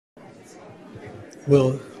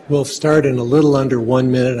We'll start in a little under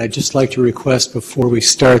 1 minute. I'd just like to request before we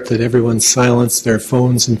start that everyone silence their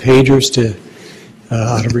phones and pagers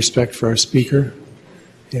out of respect for our speaker.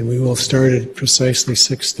 And we will start at precisely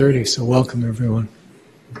 6:30, so welcome everyone.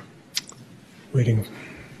 Waiting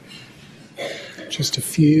just a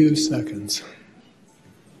few seconds.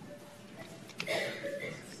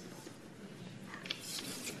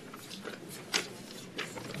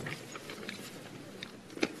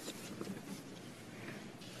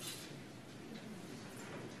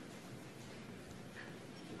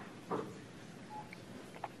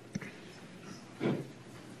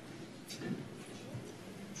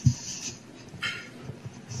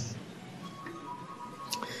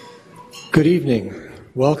 Good evening.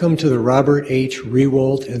 Welcome to the Robert H.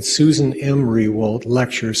 Rewoldt and Susan M. Rewoldt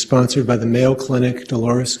lecture sponsored by the Mayo Clinic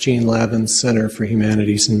Dolores Jean Lavin Center for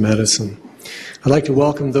Humanities and Medicine. I'd like to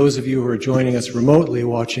welcome those of you who are joining us remotely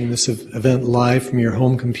watching this event live from your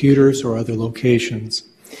home computers or other locations.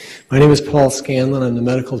 My name is Paul Scanlon. I'm the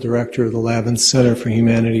Medical Director of the Lavin Center for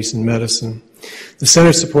Humanities and Medicine. The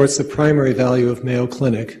center supports the primary value of Mayo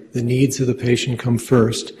Clinic, the needs of the patient come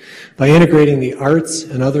first, by integrating the arts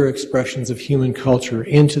and other expressions of human culture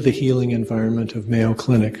into the healing environment of Mayo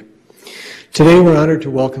Clinic. Today we're honored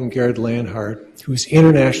to welcome Gerd Leonhard, who is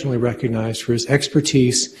internationally recognized for his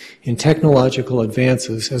expertise in technological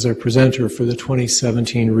advances as our presenter for the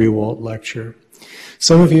 2017 Rewoldt Lecture.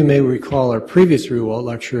 Some of you may recall our previous Rewoldt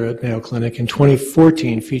lecture at Mayo Clinic in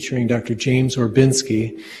 2014 featuring Dr. James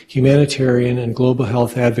Orbinski, humanitarian and global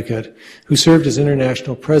health advocate, who served as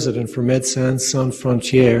international president for Médecins Sans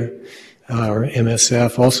Frontières, or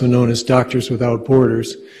MSF, also known as Doctors Without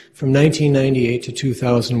Borders, from 1998 to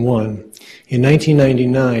 2001. In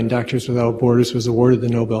 1999, Doctors Without Borders was awarded the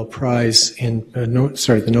Nobel Prize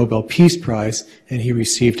the Nobel Peace Prize, and he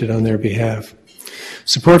received it on their behalf.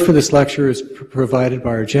 Support for this lecture is provided by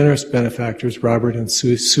our generous benefactors, Robert and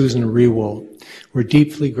Susan Rewoldt. We're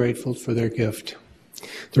deeply grateful for their gift.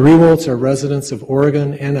 The Rewolds are residents of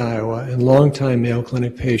Oregon and Iowa and longtime Mayo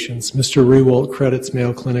Clinic patients. Mr. Rewoldt credits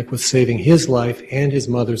Mayo Clinic with saving his life and his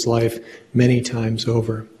mother's life many times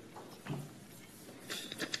over.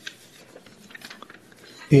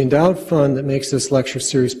 The endowed fund that makes this lecture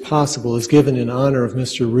series possible is given in honor of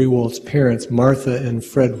Mr. Rewoldt's parents, Martha and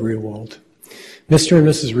Fred Rewoldt. Mr. and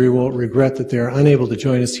Mrs. Rewoldt regret that they are unable to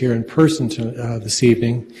join us here in person this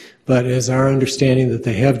evening, but it is our understanding that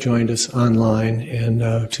they have joined us online, and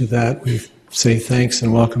to that we say thanks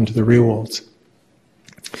and welcome to the Rewolds.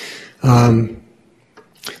 The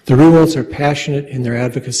Rewolds are passionate in their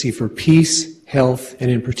advocacy for peace, health, and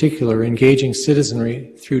in particular engaging citizenry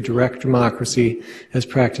through direct democracy as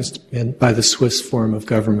practiced by the Swiss form of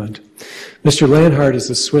government. Mr. Leonhard is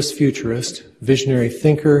a Swiss futurist, visionary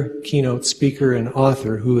thinker, keynote speaker, and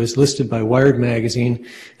author who is listed by Wired magazine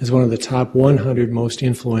as one of the top 100 most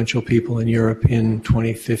influential people in Europe in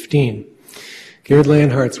 2015. Gerd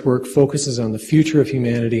Leonhard's work focuses on the future of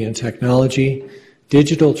humanity and technology,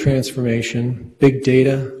 digital transformation, big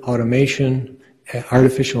data, automation,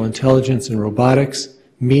 artificial intelligence and robotics,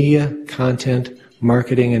 media, content,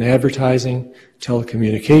 marketing and advertising,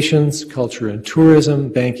 telecommunications, culture and tourism,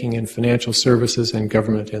 banking and financial services, and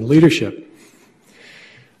government and leadership.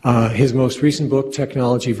 His most recent book,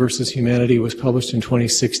 Technology versus Humanity, was published in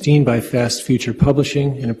 2016 by Fast Future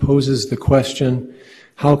Publishing, and it poses the question,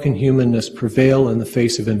 how can humanness prevail in the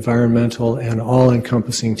face of environmental and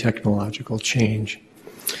all-encompassing technological change?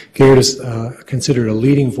 Gerd is considered a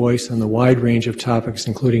leading voice on the wide range of topics,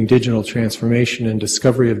 including digital transformation and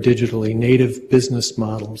discovery of digitally native business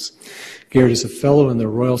models. Gerd is a fellow in the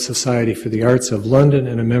Royal Society for the Arts of London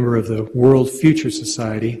and a member of the World Future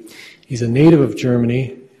Society. He's a native of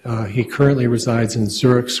Germany. He currently resides in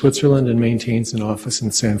Zurich, Switzerland, and maintains an office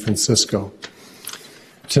in San Francisco.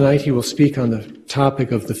 Tonight he will speak on the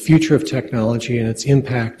topic of the future of technology and its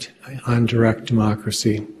impact on direct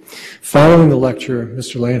democracy. Following the lecture,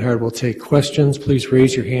 Mr. Leonhard will take questions. Please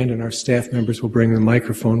raise your hand and our staff members will bring the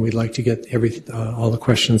microphone. We'd like to get all the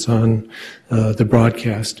questions on the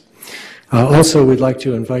broadcast. Also, we'd like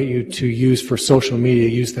to invite you to use for social media,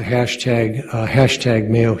 use the hashtag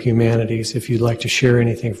 #MayoHumanities if you'd like to share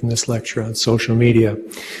anything from this lecture on social media.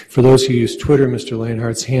 For those who use Twitter, Mr.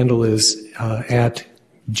 Leonhard's handle is at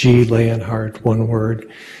 @GLeonhard, one word.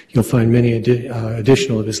 You'll find many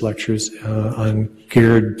additional of his lectures on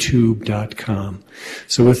gerdtube.com.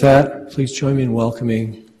 So with that, please join me in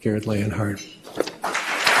welcoming Gerd Leonhard.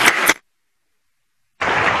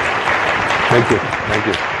 Thank you. Thank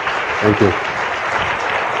you. Thank you.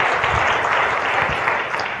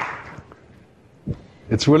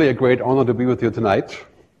 It's really a great honor to be with you tonight.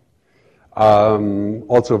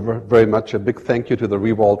 Also very much a big thank you to the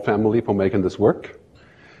Rewoldt family for making this work.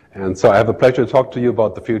 And so I have a pleasure to talk to you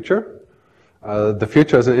about the future. The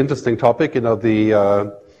future is an interesting topic. You know,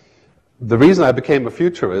 the reason I became a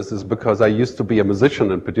futurist is because I used to be a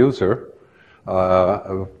musician and producer,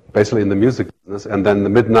 basically in the music business. And then in the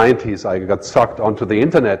mid-90s, I got sucked onto the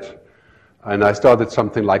internet. And I started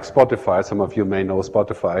something like Spotify. Some of you may know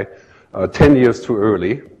Spotify. 10 years too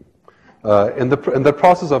early. In the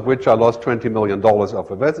process of which I lost $20 million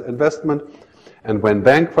of investment and went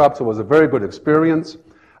bankrupt. So it was a very good experience.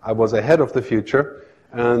 I was ahead of the future.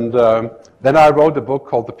 And then I wrote a book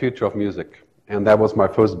called The Future of Music. And that was my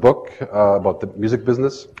first book about the music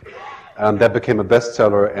business. And that became a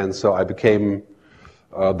bestseller. And so I became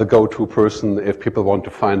the go-to person if people want to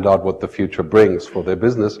find out what the future brings for their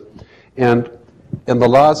business. And in the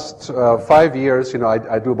last 5 years, you know,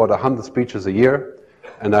 I do about 100 speeches a year.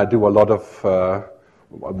 And I do a lot of,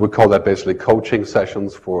 we call that basically coaching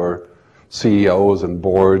sessions for CEOs and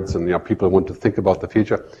boards and, you know, people who want to think about the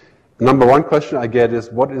future. Number one question I get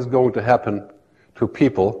is, what is going to happen to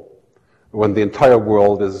people when the entire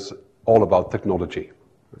world is all about technology?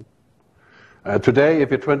 Today,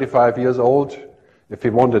 if you're 25 years old, if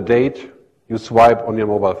you want a date, you swipe on your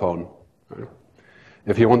mobile phone. Right?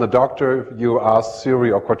 If you want a doctor, you ask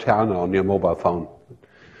Siri or Cortana on your mobile phone.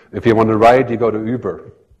 If you want to ride, you go to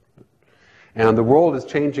Uber. And the world is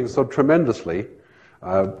changing so tremendously.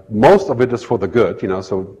 Most of it is for the good, you know,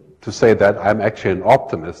 so to say that I'm actually an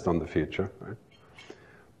optimist on the future. Right?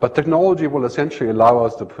 But technology will essentially allow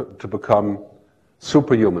us to become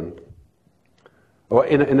superhuman, or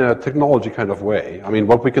in a technology kind of way. I mean,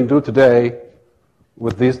 what we can do today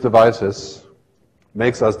with these devices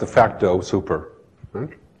makes us de facto super. Right?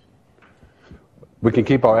 We can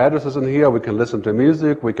keep our addresses in here, we can listen to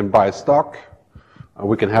music, we can buy stock,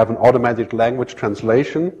 we can have an automatic language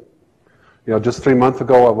translation. You know, just 3 months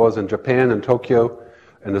ago I was in Japan, in Tokyo,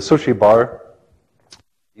 in a sushi bar. I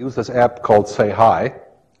use this app called Say Hi,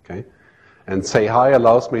 okay? And Say Hi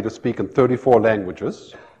allows me to speak in 34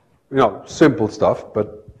 languages. You know, simple stuff,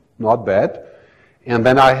 but not bad. And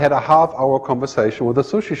then I had a half-hour conversation with a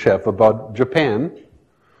sushi chef about Japan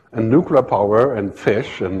and nuclear power and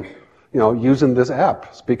fish and, you know, using this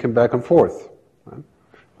app, speaking back and forth. Right?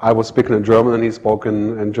 I was speaking in German and he spoke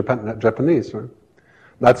in Japanese. Right?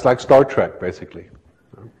 That's like Star Trek, basically.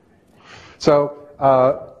 Right? So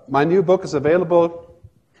my new book is available.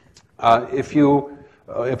 If you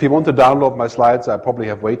want to download my slides, I probably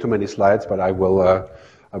have way too many slides, but I will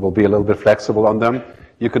be a little bit flexible on them.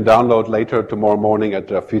 You can download later tomorrow morning at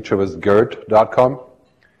futurewithgerd.com.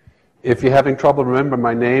 If you're having trouble remembering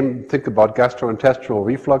my name, think about gastrointestinal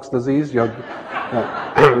reflux disease, you know,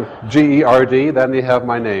 GERD, then you have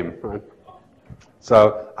my name. Right?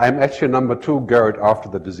 So I'm actually number 2 Gerd after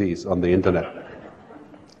the disease on the internet.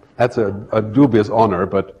 That's a dubious honor,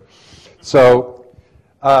 but so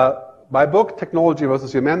my book, Technology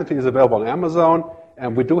versus Humanity, is available on Amazon,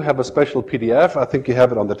 and we do have a special PDF. I think you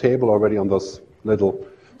have it on the table already on those little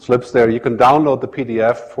slips there. You can download the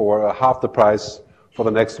PDF for half the price for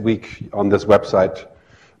the next week on this website,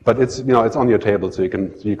 but it's, you know, it's on your table, so you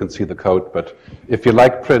can see the code. But if you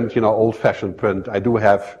like print, you know, old-fashioned print, I do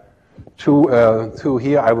have two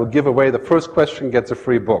here. I will give away. The first question gets a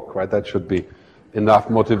free book, right? That should be enough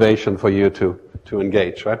motivation for you to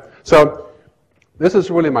engage, right? So this is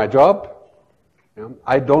really my job. You know,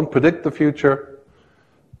 I don't predict the future.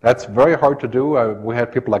 That's very hard to do. We had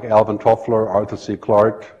people like Alvin Toffler, Arthur C.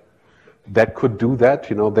 Clarke, that could do that.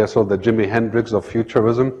 You know, they're sort of the Jimi Hendrix of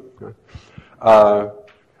futurism. I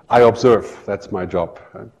observe. That's my job.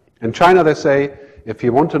 In China, they say, if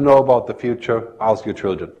you want to know about the future, ask your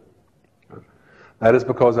children. That is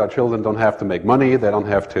because our children don't have to make money. They don't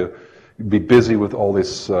have to be busy with all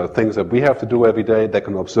these things that we have to do every day. They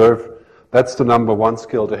can observe. That's the number one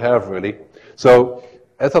skill to have, really. So,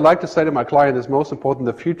 as I like to say to my client, it's most important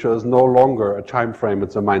the future is no longer a time frame,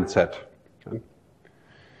 it's a mindset. Okay?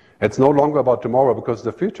 It's no longer about tomorrow because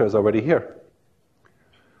the future is already here.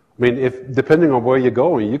 I mean, depending on where you're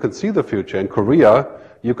going, you can see the future. In Korea,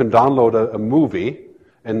 you can download a movie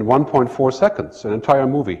in 1.4 seconds, an entire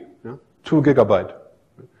movie, 2 gigabyte.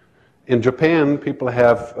 In Japan, people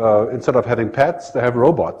have, instead of having pets, they have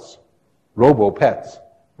robots, robo-pets.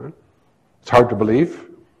 Right? It's hard to believe.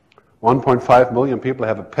 1.5 million people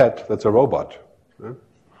have a pet that's a robot, right,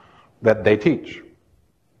 that they teach.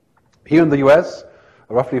 Here in the US,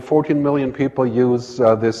 roughly 14 million people use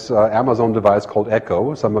this Amazon device called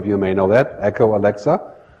Echo. Some of you may know that, Echo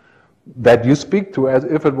Alexa, that you speak to as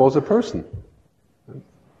if it was a person.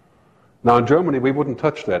 Now in Germany, we wouldn't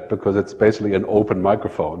touch that because it's basically an open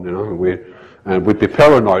microphone. You know, And we'd be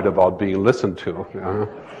paranoid about being listened to.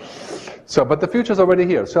 So, but the future's already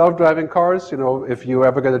here. Self-driving cars, you know, if you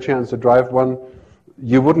ever get a chance to drive one,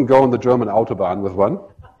 you wouldn't go on the German Autobahn with one.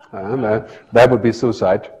 That would be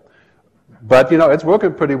suicide. But, you know, it's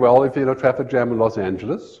working pretty well if you know traffic jam in Los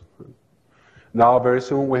Angeles. Now, very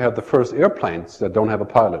soon, we have the first airplanes that don't have a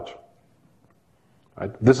pilot.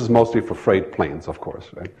 Right? This is mostly for freight planes, of course,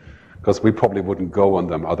 right? Because we probably wouldn't go on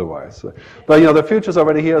them otherwise. But, you know, the future's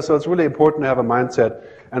already here, so it's really important to have a mindset.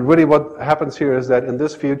 And really what happens here is that in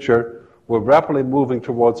this future, we're rapidly moving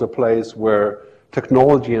towards a place where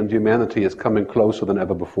technology and humanity is coming closer than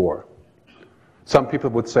ever before. Some people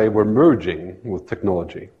would say we're merging with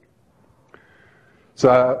technology.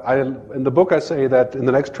 So in the book I say that in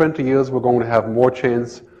the next 20 years we're going to have more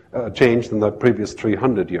change than the previous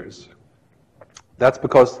 300 years. That's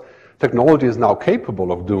because technology is now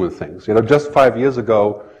capable of doing things. You know, just 5 years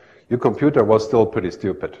ago, your computer was still pretty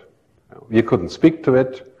stupid. You couldn't speak to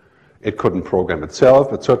it. It couldn't program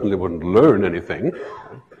itself. It certainly wouldn't learn anything.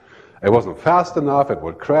 It wasn't fast enough. It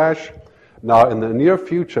would crash. Now, in the near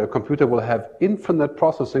future, a computer will have infinite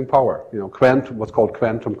processing power. You know, what's called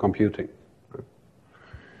quantum computing.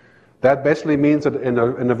 That basically means that in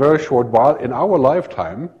a very short while, in our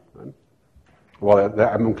lifetime, well,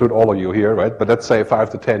 I include all of you here, right? But let's say 5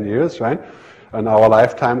 to 10 years, right? In our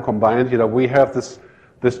lifetime combined, you know, we have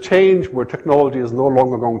this change where technology is no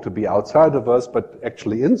longer going to be outside of us, but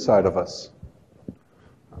actually inside of us.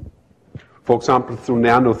 For example, through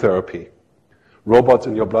nanotherapy, robots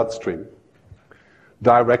in your bloodstream,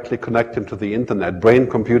 directly connecting to the internet,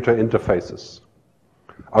 brain-computer interfaces,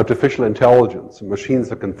 artificial intelligence, machines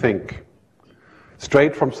that can think,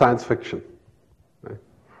 straight from science fiction. Right?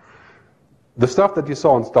 The stuff that you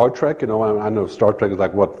saw on Star Trek, you know, I know Star Trek is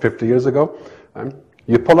like, what, 50 years ago? Right?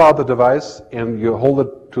 You pull out the device and you hold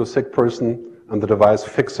it to a sick person and the device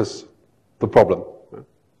fixes the problem. Right?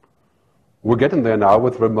 We're getting there now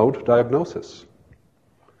with remote diagnosis.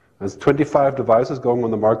 There's 25 devices going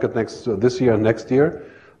on the market this year and next year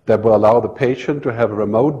that will allow the patient to have a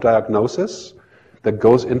remote diagnosis that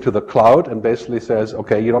goes into the cloud and basically says,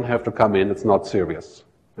 okay, you don't have to come in, it's not serious.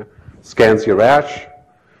 Scans your rash,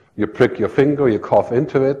 you prick your finger, you cough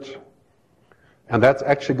into it. And that's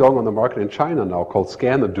actually going on the market in China now called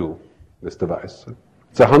Scanadu, this device.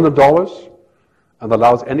 It's $100 and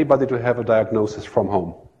allows anybody to have a diagnosis from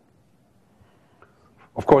home.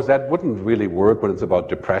 Of course, that wouldn't really work when it's about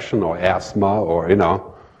depression or asthma or, you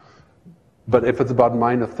know, but if it's about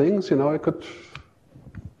minor things, you know,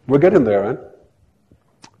 we're getting there, right?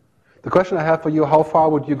 The question I have for you, how far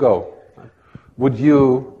would you go? Would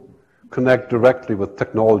you connect directly with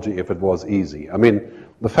technology if it was easy? I mean,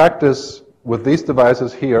 the fact is, with these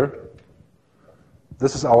devices here,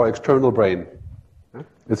 this is our external brain.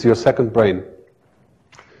 It's your second brain.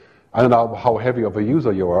 I don't know how heavy of a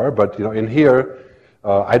user you are, but you know, in here,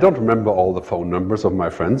 I don't remember all the phone numbers of my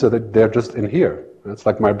friends. They're just in here. It's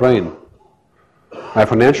like my brain. My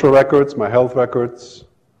financial records, my health records,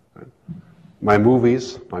 my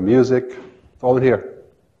movies, my music, it's all in here.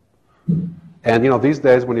 And you know, these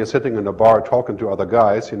days when you're sitting in a bar talking to other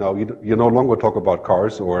guys, you know, you no longer talk about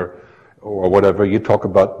cars or whatever, you talk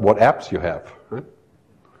about what apps you have. Right?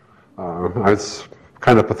 It's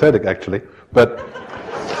kind of pathetic actually, but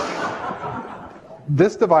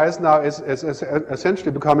this device now is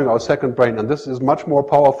essentially becoming our second brain, and this is much more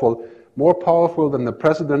powerful than the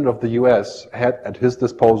president of the US had at his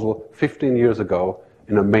disposal 15 years ago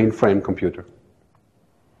in a mainframe computer.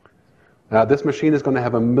 Now, this machine is going to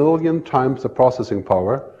have 1 million times the processing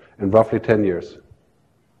power in roughly 10 years.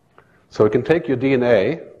 So it can take your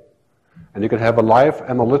DNA, and you can have a live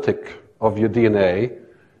analytic of your DNA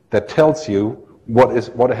that tells you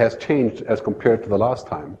what has changed as compared to the last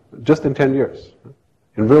time, just in 10 years,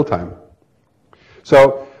 in real time.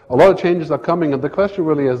 So a lot of changes are coming, and the question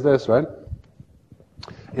really is this, right?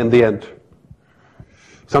 In the end,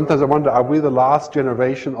 sometimes I wonder, are we the last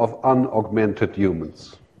generation of unaugmented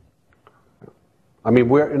humans? I mean,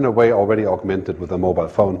 we're in a way already augmented with a mobile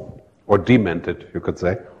phone, or demented, you could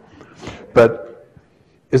say. But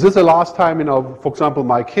is this the last time, you know, for example,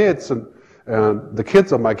 my kids and the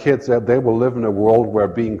kids of my kids, they will live in a world where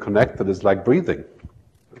being connected is like breathing.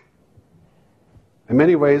 In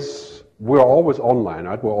many ways, we're always online,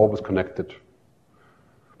 right? We're always connected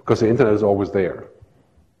because the internet is always there.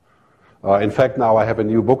 In fact, now I have a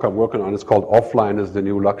new book I'm working on. It's called Offline is the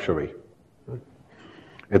New Luxury.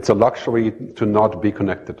 It's a luxury to not be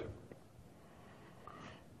connected.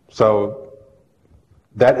 So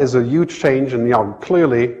that is a huge change, and you know,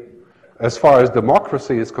 clearly, as far as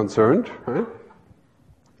democracy is concerned, right,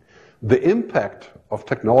 the impact of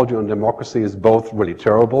technology on democracy is both really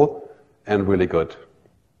terrible and really good.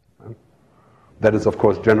 That is, of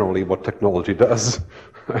course, generally what technology does.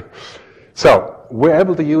 So, we're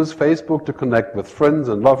able to use Facebook to connect with friends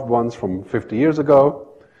and loved ones from 50 years ago.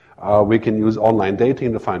 We can use online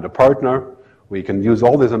dating to find a partner. We can use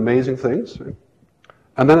all these amazing things.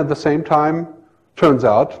 And then at the same time, turns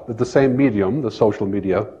out that the same medium, the social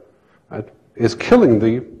media, right, is killing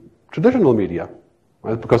the traditional media,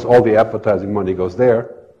 right, because all the advertising money goes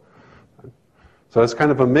there. So it's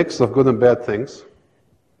kind of a mix of good and bad things.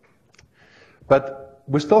 But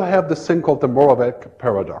we still have this thing called the Moravec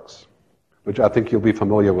paradox, which I think you'll be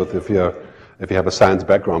familiar with if you have a science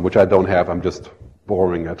background, which I don't have. I'm just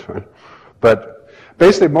boring it. Right? But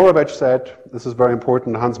basically, Moravec said, this is very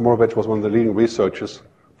important, Hans Moravec was one of the leading researchers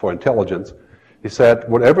for intelligence. He said,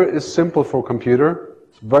 whatever is simple for a computer,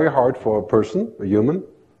 it's very hard for a person, a human,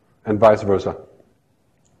 and vice versa.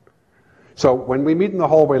 So when we meet in the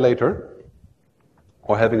hallway later,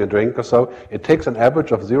 or having a drink or so, it takes an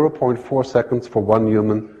average of 0.4 seconds for one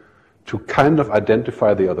human to kind of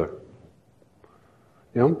identify the other.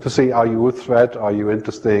 You know, to see, are you a threat, are you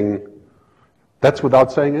interesting? That's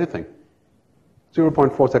without saying anything.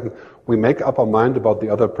 0.4 seconds. We make up our mind about the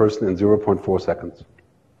other person in 0.4 seconds.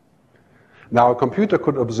 Now, a computer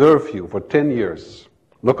could observe you for 10 years,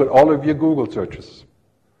 look at all of your Google searches.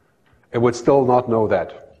 It would still not know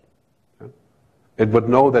that. It would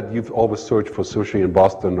know that you've always searched for sushi in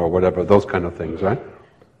Boston or whatever, those kind of things, right?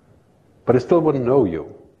 But it still wouldn't know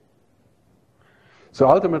you. So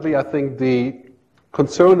ultimately, I think the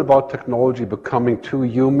concern about technology becoming too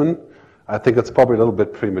human, I think it's probably a little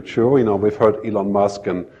bit premature. You know, we've heard Elon Musk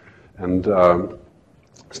and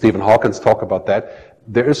Stephen Hawking talk about that.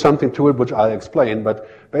 There is something to it which I'll explain,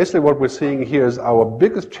 but basically what we're seeing here is our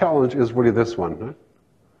biggest challenge is really this one. Right?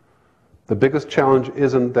 The biggest challenge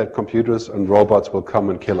isn't that computers and robots will come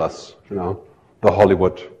and kill us, you know, the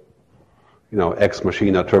Hollywood, you know, Ex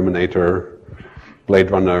Machina, Terminator, Blade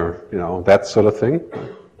Runner, you know, that sort of thing.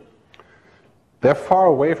 They're far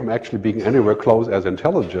away from actually being anywhere close as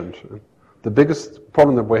intelligent. The biggest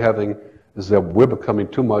problem that we're having is that we're becoming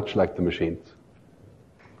too much like the machines.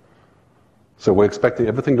 So we're expecting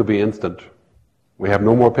everything to be instant. We have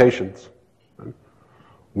no more patience.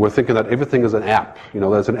 We're thinking that everything is an app. You know,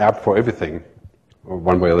 there's an app for everything, or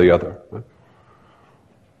one way or the other.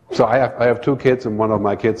 So I have two kids, and one of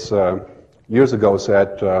my kids years ago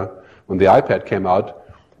said, when the iPad came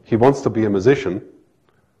out, he wants to be a musician,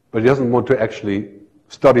 but he doesn't want to actually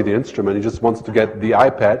study the instrument. He just wants to get the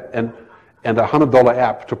iPad and a $100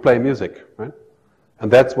 app to play music, right? And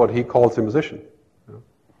that's what he calls a musician.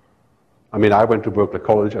 I mean, I went to Berkeley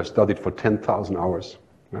College. I studied for 10,000 hours.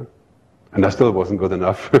 Right? And I still wasn't good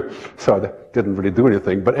enough, so I didn't really do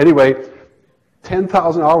anything. But anyway,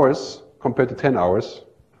 10,000 hours compared to 10 hours,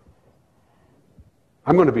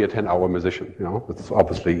 I'm going to be a 10-hour musician, you know, it's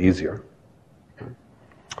obviously easier.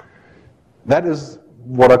 That is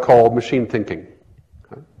what I call machine thinking.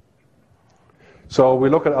 So we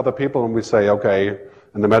look at other people and we say, okay,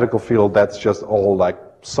 in the medical field, that's just all like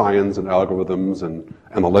science and algorithms and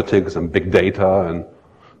analytics and big data and,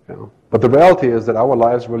 you know. But the reality is that our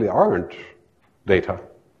lives really aren't data.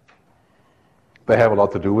 They have a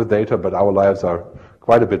lot to do with data, but our lives are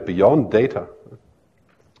quite a bit beyond data.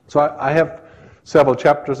 So I have several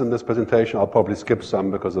chapters in this presentation. I'll probably skip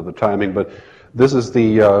some because of the timing, but this is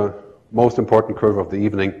the most important curve of the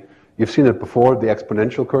evening. You've seen it before, the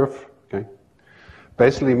exponential curve. Okay?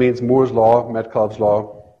 Basically means Moore's law, Metcalfe's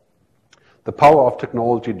law. The power of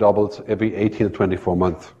technology doubles every 18 to 24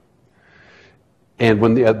 months. And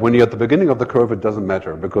when you're at the beginning of the curve, it doesn't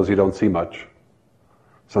matter because you don't see much.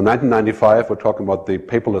 So 1995, we're talking about the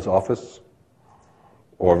paperless office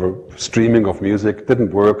or streaming of music.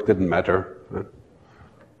 Didn't work, didn't matter. Right?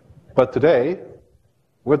 But today,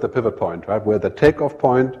 we're at the pivot point, right? We're at the takeoff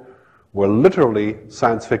point where literally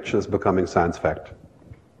science fiction is becoming science fact.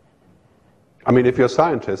 I mean, if you're a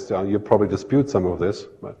scientist, you probably dispute some of this.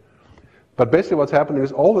 But basically what's happening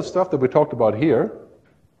is all the stuff that we talked about here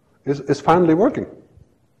is finally working.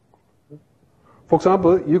 For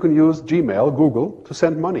example, you can use Gmail, Google, to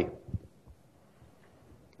send money.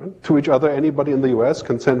 Right? To each other, anybody in the US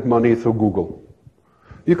can send money through Google.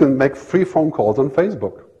 You can make free phone calls on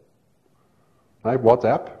Facebook. Right?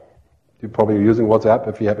 WhatsApp. You're probably using WhatsApp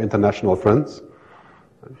if you have international friends.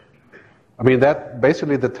 I mean, that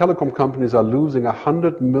basically the telecom companies are losing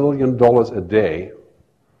 $100 million a day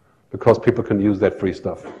because people can use that free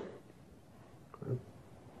stuff.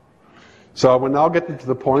 So we're now getting to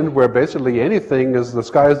the point where basically anything is, the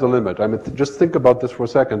sky is the limit. I mean, just think about this for a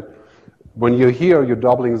second. When you're here, you're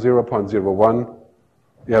doubling 0.01,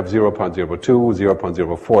 you have 0.02,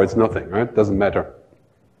 0.04, it's nothing, right? Doesn't matter.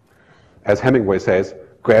 as Hemingway says,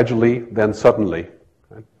 gradually, then suddenly.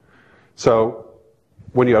 Right? So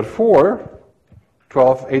when you're at 4,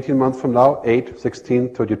 12, 18 months from now, 8,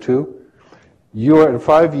 16, 32, you're in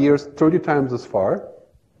 5 years 30 times as far.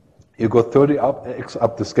 You go 30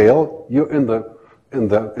 up the scale, you're in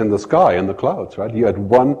the sky, in the clouds, right? You're at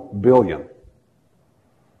 1 billion.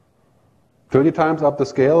 30 times up the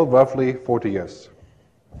scale, roughly 40 years.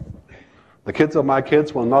 The kids of my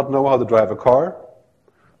kids will not know how to drive a car.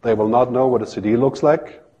 They will not know what a CD looks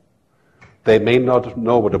like. They may not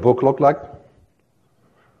know what a book looks like.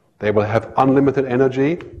 They will have unlimited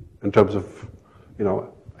energy in terms of,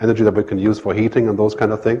 energy that we can use for heating and those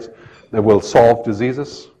kind of things. They will solve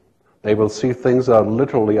diseases. They will see things that are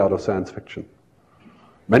literally out of science fiction.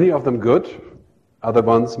 Many of them good, other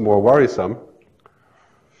ones more worrisome.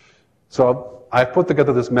 So I put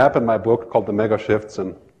together this map in my book called the Mega Shifts,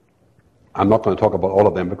 and I'm not going to talk about all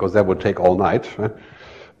of them because that would take all night. Right?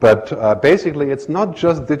 But basically, it's not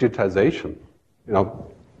just digitization,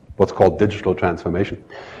 what's called digital transformation.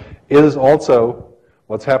 It is also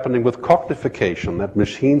what's happening with cognification, that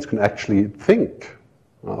machines can actually think,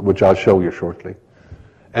 which I'll show you shortly.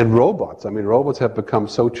 And robots. I mean, robots have become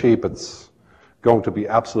so cheap, it's going to be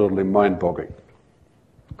absolutely mind-boggling.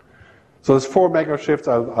 So there's 4 mega shifts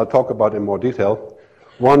I'll talk about in more detail.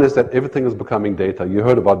 One is that everything is becoming data. You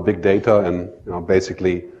heard about big data, and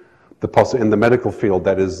basically, in the medical field,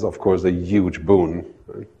 that is, of course, a huge boon.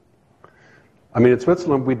 Right? I mean, in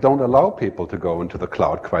Switzerland, we don't allow people to go into the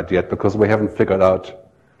cloud quite yet because we haven't figured out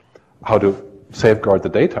how to safeguard the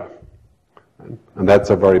data. Right? And that's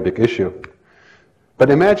a very big issue. But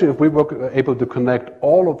imagine if we were able to connect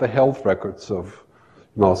all of the health records of,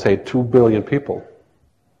 say, 2 billion people.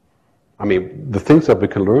 I mean, the things that we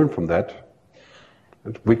can learn from that,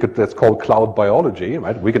 that's called cloud biology,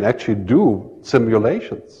 right? We can actually do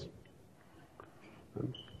simulations.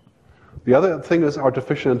 The other thing is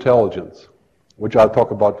artificial intelligence, which I'll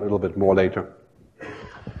talk about a little bit more later.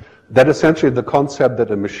 That essentially the concept that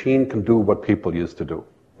a machine can do what people used to do.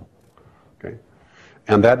 Okay?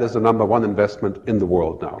 And that is the #1 investment in the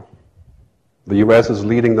world now. The US is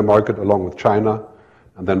leading the market along with China,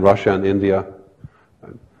 and then Russia and India.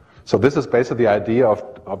 So this is basically the idea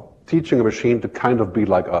of teaching a machine to kind of be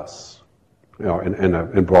like us,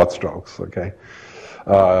 in broad strokes, okay?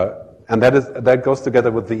 And that goes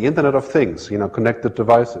together with the Internet of Things, connected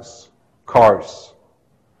devices, cars,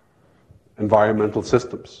 environmental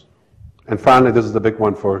systems. And finally, this is the big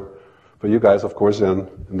one for you guys, of course, in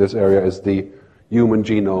this area, is the human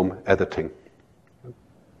genome editing.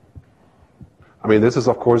 I mean, this is,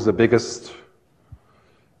 of course, the biggest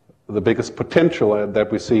potential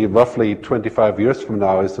that we see roughly 25 years from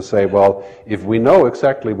now is to say, well, if we know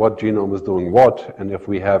exactly what genome is doing what, and if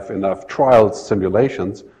we have enough trials,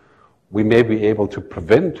 simulations, we may be able to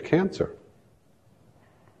prevent cancer.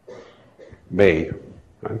 Right?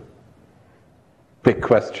 Big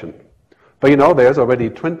question. But there's already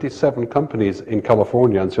 27 companies in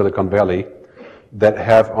California and Silicon Valley that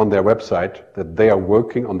have on their website that they are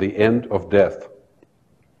working on the end of death.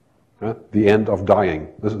 The end of dying.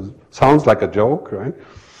 This sounds like a joke, right?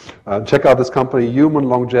 Check out this company, Human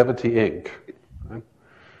Longevity Inc. Right?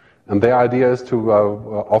 And their idea is to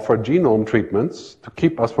offer genome treatments to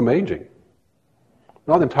keep us from aging.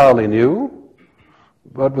 Not entirely new,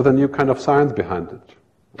 but with a new kind of science behind it.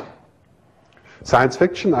 Science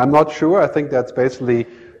fiction, I'm not sure. I think that's basically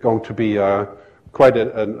going to be quite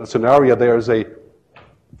a scenario. There's a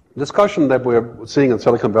discussion that we're seeing in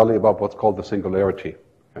Silicon Valley about what's called the singularity.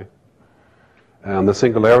 And the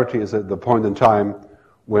singularity is at the point in time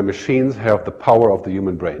where machines have the power of the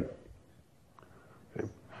human brain. Okay.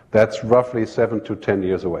 That's roughly 7 to 10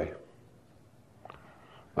 years away.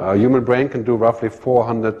 A human brain can do roughly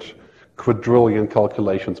 400 quadrillion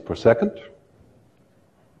calculations per second.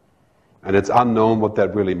 And it's unknown what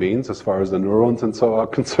that really means as far as the neurons and so are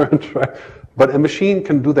concerned. Right? But a machine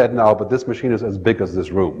can do that now, but this machine is as big as this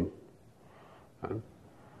room. Right?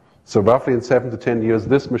 So roughly in 7 to 10 years,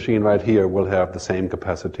 this machine right here will have the same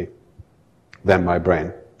capacity than my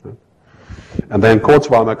brain. And then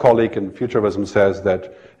Kurzweil, my colleague in futurism, says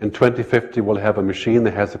that in 2050 we'll have a machine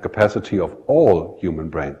that has the capacity of all human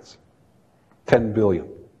brains. 10 billion.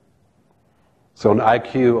 So an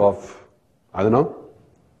IQ of, I don't know,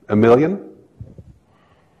 1 million?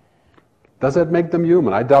 Does that make them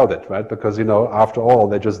human? I doubt it, right? Because, after all,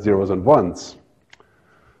 they're just zeros and ones.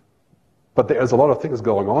 But there's a lot of things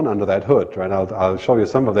going on under that hood, right? I'll show you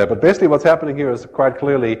some of that. But basically what's happening here is quite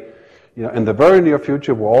clearly, in the very near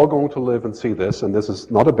future, we're all going to live and see this, and this is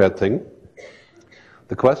not a bad thing.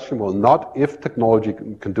 The question will not if technology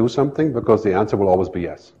can do something, because the answer will always be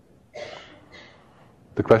yes.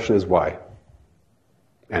 The question is why?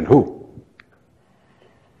 And who?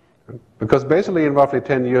 Because basically in roughly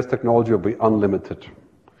 10 years, technology will be unlimited.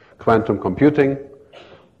 Quantum computing,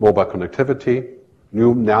 mobile connectivity,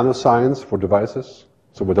 new nanoscience for devices,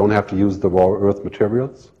 so we don't have to use the raw earth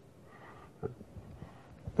materials.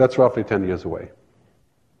 That's roughly 10 years away.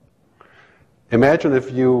 Imagine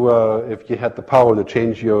if you had the power to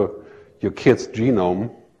change your kid's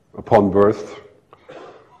genome upon birth.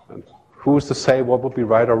 Who's to say what would be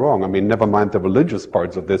right or wrong? I mean, never mind the religious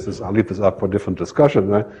parts of this. I'll leave this up for different discussion.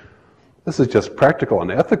 Right? This is just practical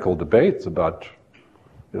and ethical debates about,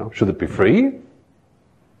 should it be free?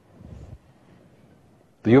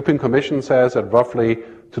 The European Commission says that roughly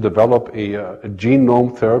to develop a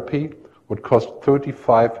genome therapy would cost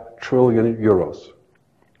 35 trillion euros,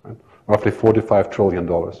 right? Roughly $45 trillion.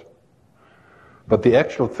 But the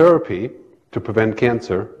actual therapy to prevent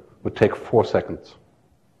cancer would take 4 seconds.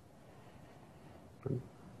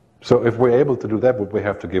 So if we're able to do that, would we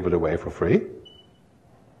have to give it away for free?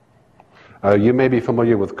 You may be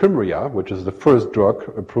familiar with Kymriah, which is the first drug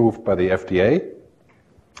approved by the FDA.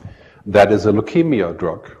 That is a leukemia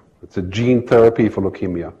drug. It's a gene therapy for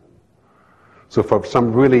leukemia. So for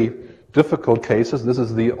some really difficult cases, this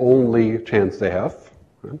is the only chance they have.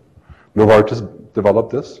 Right? Novartis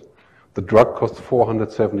developed this. The drug costs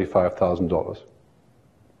 $475,000.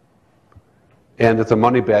 And it's a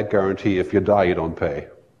money-back guarantee. If you die, you don't pay.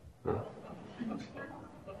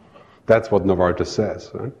 That's what Novartis says.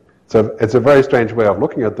 Right? So it's a very strange way of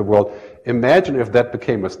looking at the world. Imagine if that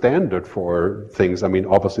became a standard for things. I mean,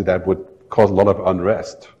 obviously that would cause a lot of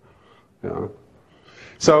unrest.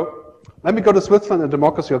 So let me go to Switzerland and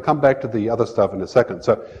democracy. I'll come back to the other stuff in a second.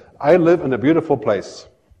 So I live in a beautiful place.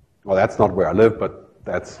 Well, that's not where I live, but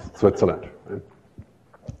that's Switzerland. Right?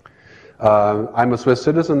 I'm a Swiss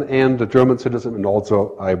citizen and a German citizen, and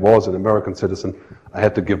also I was an American citizen. I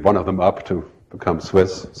had to give one of them up to become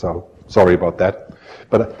Swiss, so sorry about that.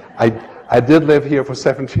 But I did live here for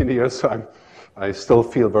 17 years, so I still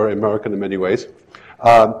feel very American in many ways.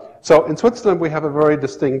 So in Switzerland, we have a very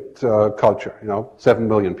distinct culture. 7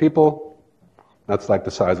 million people. That's like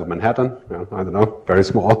the size of Manhattan. I don't know, very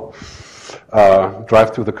small.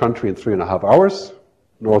 Drive through the country in 3.5 hours,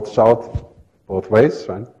 north, south, both ways.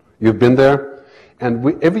 Right? You've been there.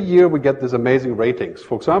 And every year we get these amazing ratings.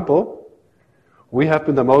 For example, we have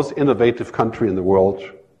been the most innovative country in the world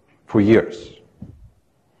for years.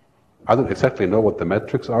 I don't exactly know what the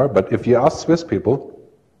metrics are, but if you ask Swiss people,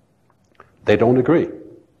 they don't agree.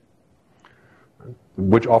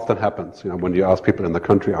 Which often happens. When you ask people in the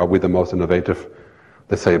country, are we the most innovative?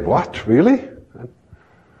 They say, what, really?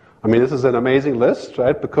 I mean, this is an amazing list,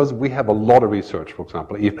 right? Because we have a lot of research, for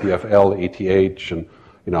example, EPFL, ETH, and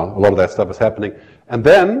a lot of that stuff is happening. And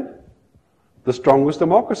then, the strongest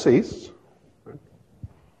democracies, right?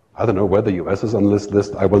 I don't know where the US is on this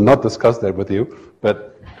list. I will not discuss that with you,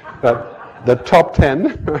 but the top 10,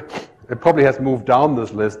 it probably has moved down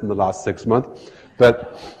this list in the last 6 months.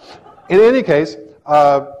 But in any case,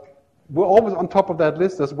 we're always on top of that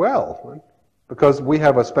list as well, right? Because we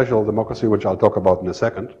have a special democracy, which I'll talk about in a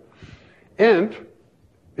second. And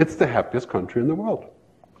it's the happiest country in the world,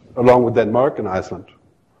 along with Denmark and Iceland.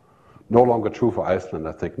 No longer true for Iceland,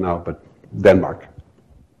 I think, now, but Denmark.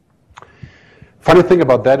 Funny thing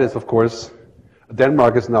about that is, of course,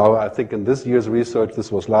 Denmark is now, I think in this year's research,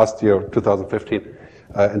 this was last year, 2015,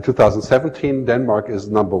 in 2017, Denmark is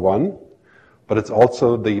 #1, but it's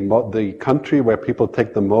also the country where people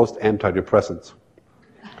take the most antidepressants.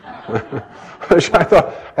 Which I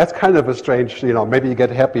thought, that's kind of a strange, maybe you get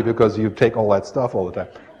happy because you take all that stuff all the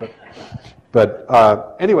time. But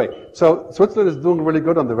anyway, so Switzerland is doing really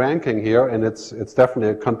good on the ranking here, and it's definitely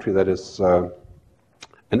a country that is an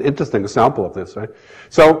interesting example of this, right?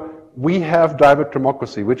 So we have direct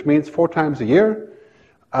democracy, which means 4 times a year,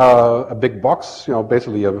 a big box,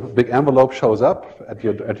 basically a big envelope shows up at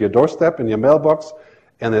your doorstep in your mailbox,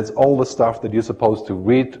 and it's all the stuff that you're supposed to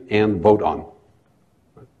read and vote on.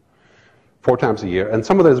 4 times a year, and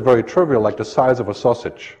some of that is very trivial, like the size of a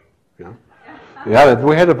sausage. Yeah,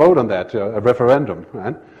 we had a vote on that, a referendum,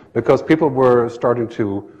 right? Because people were starting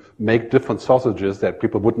to make different sausages that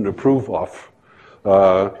people wouldn't approve of.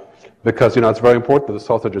 Because, it's very important that the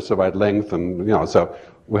sausage is the right length, and, so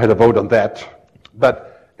we had a vote on that.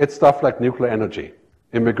 But it's stuff like nuclear energy,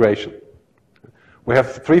 immigration. We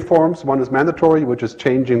have 3 forms. One is mandatory, which is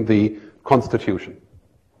changing the constitution.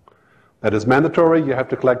 That is mandatory. You have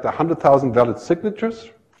to collect 100,000 valid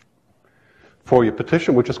signatures for your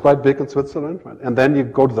petition, which is quite big in Switzerland. Right? And then you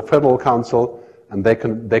go to the Federal Council, and they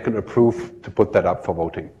can approve to put that up for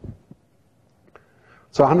voting.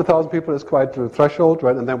 So 100,000 people is quite a threshold,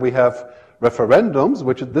 right? And then we have referendums,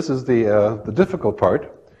 which this is the difficult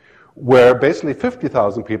part, where basically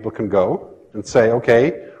 50,000 people can go and say,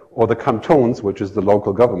 okay, or the cantons, which is the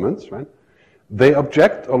local governments, right? They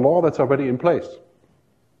object a law that's already in place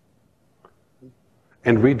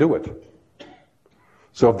and redo it.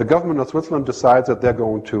 So if the government of Switzerland decides that they're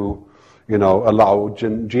going to, allow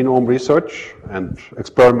genome research and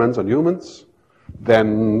experiments on humans,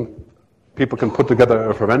 then people can put together a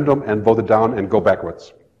referendum and vote it down and go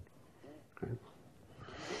backwards. Okay.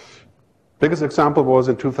 Biggest example was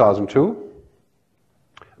in 2002,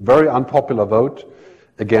 very unpopular vote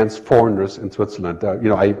against foreigners in Switzerland.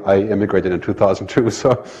 I immigrated in 2002,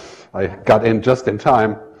 so I got in just in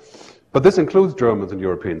time. But this includes Germans and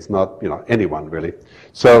Europeans, not anyone really.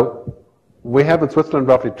 So we have in Switzerland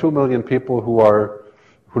roughly 2 million people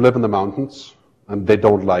who live in the mountains, and they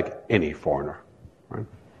don't like any foreigner, right?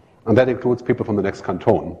 And that includes people from the next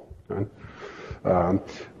canton. Right?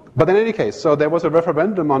 But in any case, so there was a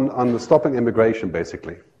referendum on stopping immigration,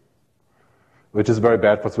 basically, which is very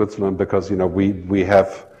bad for Switzerland because we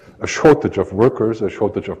have a shortage of workers, a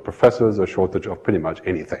shortage of professors, a shortage of pretty much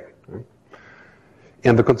anything. Right?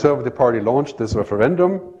 And the Conservative Party launched this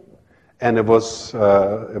referendum, and it was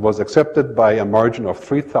accepted by a margin of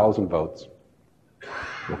 3,000 votes.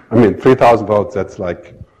 I mean, 3,000 votes, that's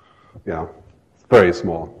like, very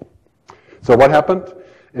small. So what happened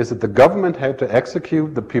is that the government had to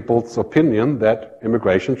execute the people's opinion that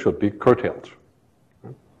immigration should be curtailed.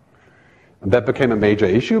 And that became a major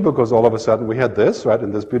issue because all of a sudden we had this, right,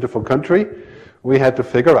 in this beautiful country, we had to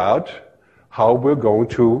figure out how we're going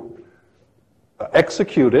to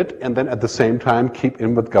execute it and then at the same time keep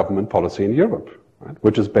in with government policy in Europe, right,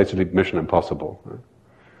 which is basically mission impossible. Right?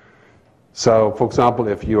 So, for example,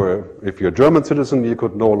 if you're a German citizen, you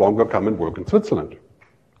could no longer come and work in Switzerland.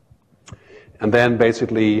 And then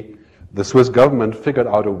basically the Swiss government figured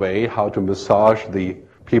out a way how to massage the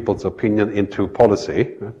people's opinion into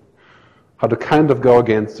policy, right? How to kind of go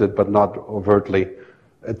against it, but not overtly.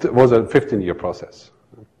 It was a 15-year process.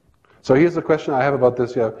 So here's the question I have about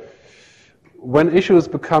this. When issues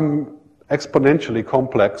become exponentially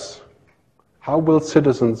complex, how will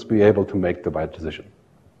citizens be able to make the right decision?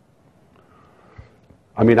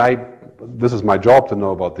 I mean, this is my job to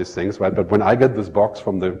know about these things, right? But when I get this box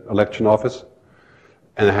from the election office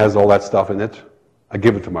and it has all that stuff in it, I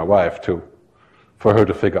give it to my wife for her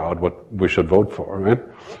to figure out what we should vote for, right?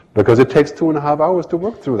 Because it takes 2.5 hours to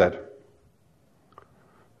work through that.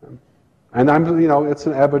 And it's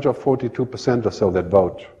an average of 42% or so that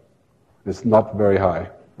vote. It's not very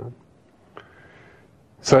high.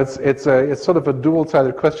 So it's sort of a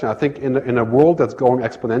dual-sided question. I think in a world that's going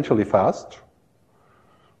exponentially fast,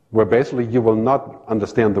 where basically you will not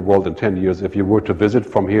understand the world in 10 years. If you were to visit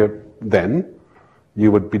from here then,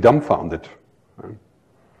 you would be dumbfounded. Right?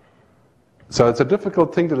 So it's a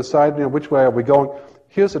difficult thing to decide, which way are we going.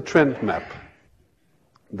 Here's a trend map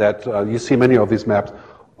that you see many of these maps.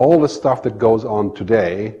 All the stuff that goes on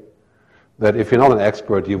today, that if you're not an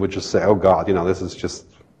expert, you would just say, oh God, this is just,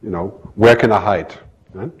 where can I hide?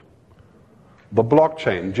 Right? The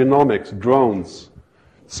blockchain, genomics, drones,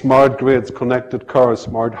 smart grids, connected cars,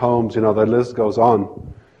 smart homes, the list goes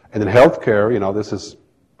on. And in healthcare, this is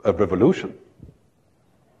a revolution.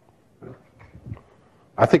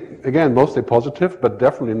 I think, again, mostly positive, but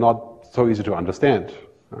definitely not so easy to understand.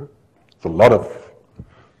 Right? There's a lot of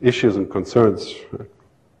issues and concerns. Right?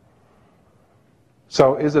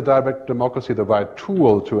 So is a direct democracy the right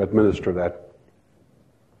tool to administer that?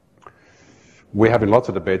 We're having lots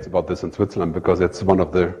of debates about this in Switzerland because it's one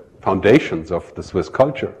of the foundations of the Swiss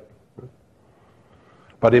culture.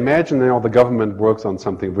 But imagine the government works on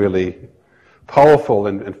something really powerful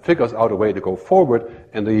and figures out a way to go forward,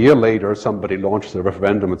 and a year later somebody launches a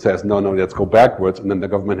referendum and says, no, let's go backwards, and then the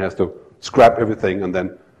government has to scrap everything and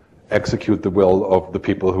then execute the will of the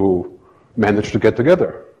people who managed to get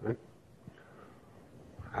together. Right?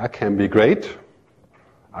 That can be great.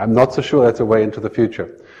 I'm not so sure that's a way into the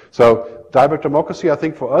future. So direct democracy, I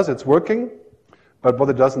think for us it's working, but what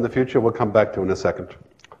it does in the future we'll come back to in a second.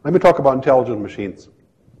 Let me talk about intelligent machines.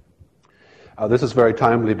 This is very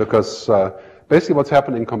timely because basically what's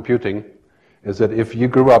happened in computing is that if you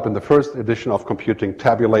grew up in the first edition of computing,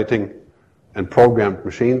 tabulating and programmed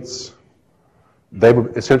machines, they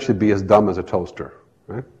would essentially be as dumb as a toaster.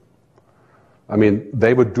 Right? I mean,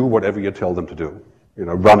 they would do whatever you tell them to do.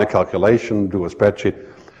 Run a calculation, do a spreadsheet.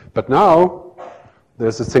 But now,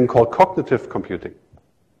 there's this thing called cognitive computing,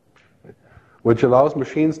 which allows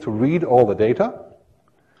machines to read all the data,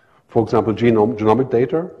 for example, genomic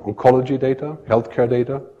data, oncology data, healthcare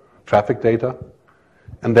data, traffic data,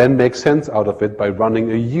 and then make sense out of it by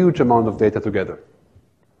running a huge amount of data together.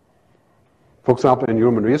 For example, in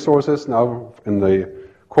human resources, now in the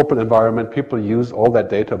corporate environment, people use all that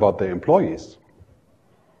data about their employees.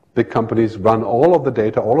 Big companies run all of the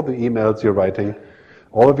data, all of the emails you're writing,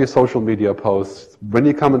 all of your social media posts, when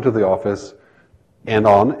you come into the office,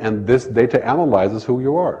 and this data analyzes who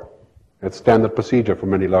you are. It's standard procedure for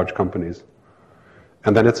many large companies.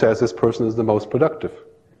 And then it says this person is the most productive,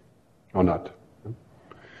 or not.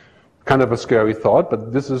 Kind of a scary thought,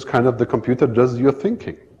 but this is kind of the computer does your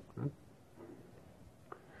thinking.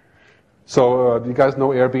 So, do you guys know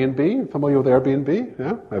Airbnb? Familiar with Airbnb?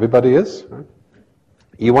 Yeah, everybody is. Right?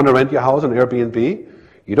 You want to rent your house on Airbnb,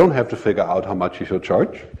 you don't have to figure out how much you should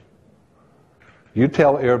charge. You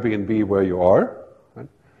tell Airbnb where you are. Right?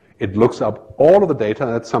 It looks up all of the data,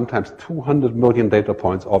 and that's sometimes 200 million data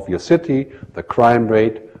points of your city, the crime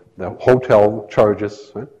rate, the hotel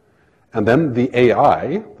charges. Right? And then the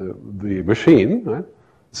AI, the machine, right,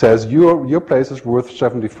 says your place is worth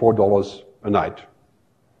 $74 a night.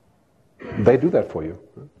 They do that for you.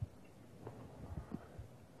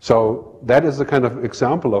 So that is the kind of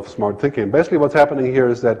example of smart thinking. Basically what's happening here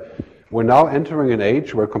is that we're now entering an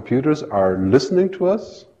age where computers are listening to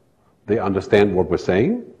us. They understand what we're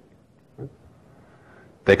saying.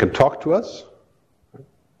 They can talk to us.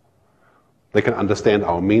 They can understand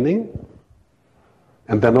our meaning.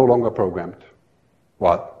 And they're no longer programmed.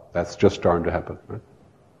 Well, that's just starting to happen. Right?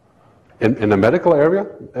 In the medical area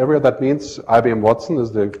that means IBM Watson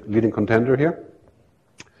is the leading contender here.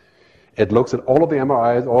 It looks at all of the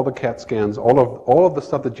MRIs, all the CAT scans, all of the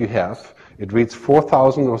stuff that you have. It reads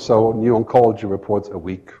 4,000 or so new oncology reports a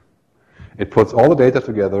week. It puts all the data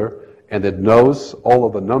together, and it knows all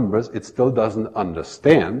of the numbers. It still doesn't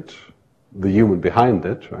understand the human behind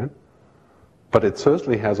it, right? But it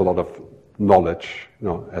certainly has a lot of knowledge,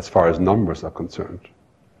 as far as numbers are concerned.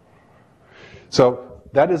 So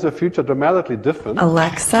that is a future dramatically different.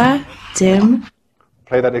 Alexa, dim.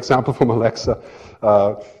 Play that example from Alexa.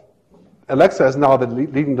 Alexa is now the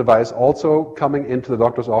leading device also coming into the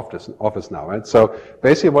doctor's office now, right? So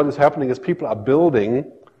basically what is happening is people are building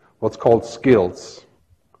what's called skills,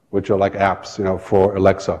 which are like apps, for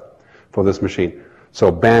Alexa, for this machine. So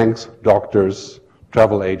banks, doctors,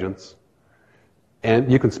 travel agents.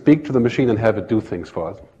 And you can speak to the machine and have it do things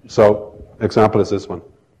for us. So example is this one.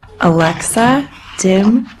 Alexa,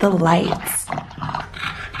 dim the lights.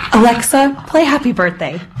 Alexa, play Happy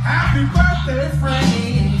Birthday. Happy birthday, friend.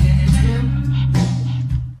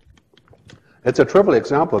 It's a trivial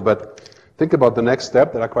example, but think about the next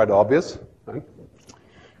step that are quite obvious. Right?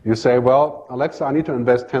 You say, well, Alexa, I need to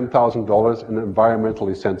invest $10,000 in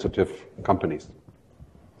environmentally sensitive companies.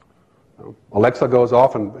 Alexa goes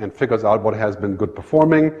off and figures out what has been good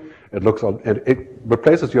performing. It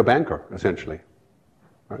replaces your banker, essentially.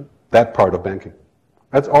 Right? That part of banking.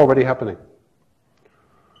 That's already happening.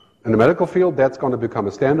 In the medical field, that's going to become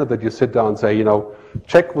a standard that you sit down and say,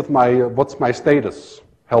 check with what's my status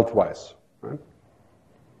health-wise. Right?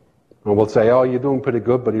 And we'll say, oh, you're doing pretty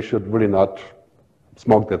good, but you should really not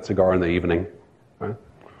smoke that cigar in the evening. Right?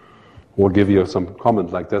 We'll give you some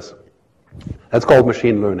comment like this. That's called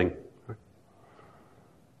machine learning. Right?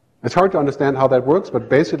 It's hard to understand how that works, but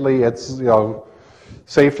basically it's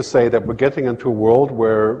safe to say that we're getting into a world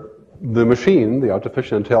where the machine, the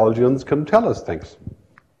artificial intelligence, can tell us things.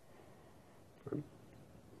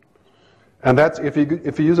 And that's, if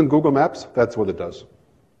you're using Google Maps, that's what it does.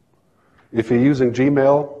 If you're using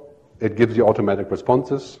Gmail, it gives you automatic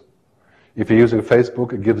responses. If you're using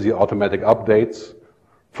Facebook, it gives you automatic updates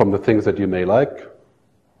from the things that you may like.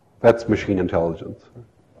 That's machine intelligence.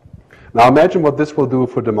 Now imagine what this will do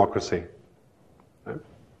for democracy.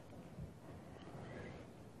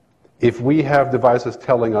 If we have devices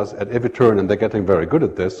telling us at every turn, and they're getting very good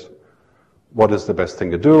at this, what is the best thing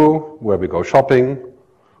to do, where we go shopping,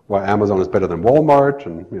 why Amazon is better than Walmart,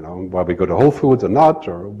 and why we go to Whole Foods or not,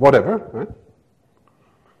 or whatever, right?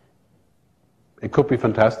 It could be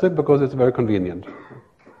fantastic because it's very convenient.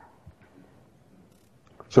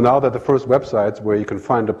 So now that the first websites where you can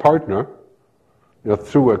find a partner,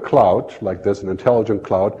 through a cloud like this, an intelligent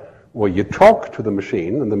cloud, where you talk to the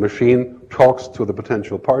machine, and the machine talks to the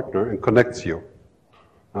potential partner and connects you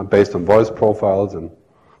based on voice profiles, and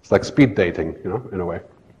it's like speed dating, in a way.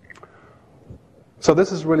 So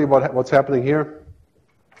this is really what's happening here.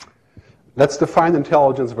 Let's define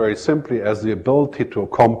intelligence very simply as the ability to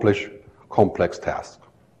accomplish complex tasks.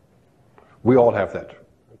 We all have that.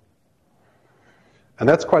 And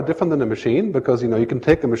that's quite different than a machine, because you can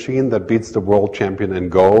take a machine that beats the world champion in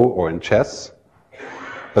Go or in chess,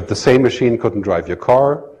 but the same machine couldn't drive your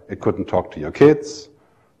car, it couldn't talk to your kids.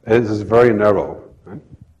 It is very narrow. Right?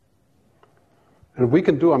 And we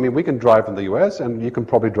can do, I mean, we can drive in the US, and you can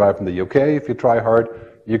probably drive in the UK if you try hard.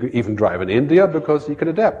 You can even drive in India because you can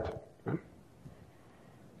adapt. Right?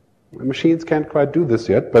 Machines can't quite do this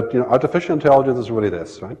yet, but artificial intelligence is really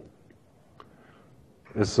this, right?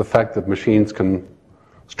 It's the fact that machines can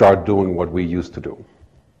start doing what we used to do.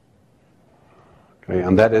 Okay,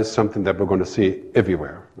 and that is something that we're going to see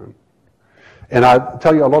everywhere. Right? And I'll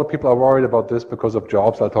tell you, a lot of people are worried about this because of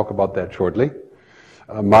jobs. I'll talk about that shortly.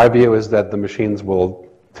 My view is that the machines will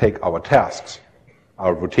take our tasks,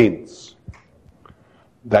 our routines.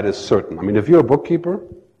 That is certain. I mean, if you're a bookkeeper,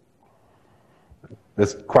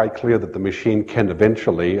 it's quite clear that the machine can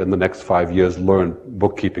eventually, in the next 5 years, learn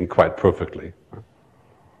bookkeeping quite perfectly.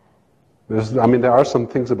 There are some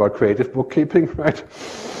things about creative bookkeeping, right?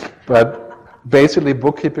 But basically,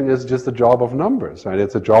 bookkeeping is just a job of numbers, right?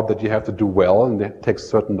 It's a job that you have to do well, and it takes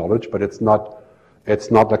certain knowledge, but it's not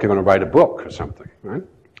like you're going to write a book or something, right?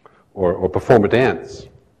 Or perform a dance.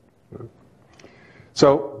 Right?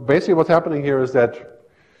 So basically what's happening here is that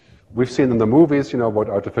we've seen in the movies, what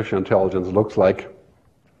artificial intelligence looks like.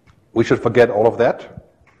 We should forget all of that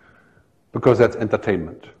because that's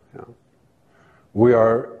entertainment. We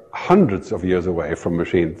are hundreds of years away from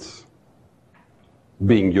machines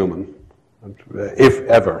being human, if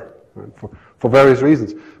ever, right? For various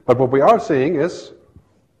reasons. But what we are seeing is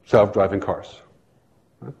self-driving cars.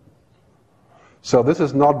 So this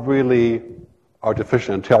is not really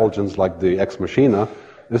artificial intelligence like the Ex Machina.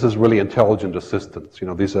 This is really intelligent assistants.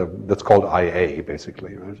 That's called IA,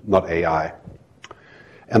 basically, right? Not AI.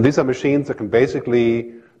 And these are machines that can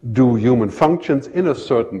basically do human functions in a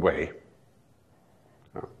certain way.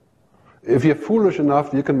 If you're foolish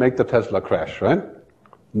enough, you can make the Tesla crash, right?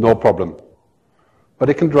 No problem. But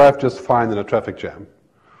it can drive just fine in a traffic jam.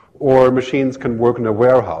 Or machines can work in a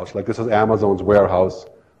warehouse, like this is Amazon's warehouse,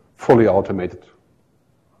 fully automated.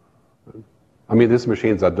 I mean, these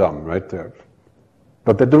machines are dumb, right?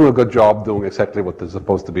 But they're doing a good job doing exactly what they're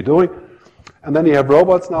supposed to be doing. And then you have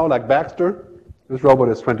robots now, like Baxter. This robot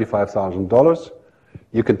is $25,000.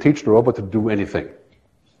 You can teach the robot to do anything,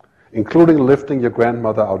 including lifting your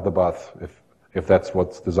grandmother out of the bath, if that's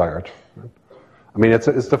what's desired. I mean,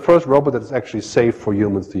 it's the first robot that is actually safe for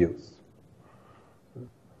humans to use.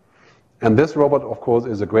 And this robot, of course,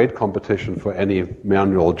 is a great competition for any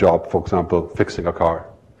manual job, for example, fixing a car.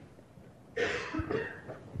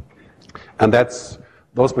 And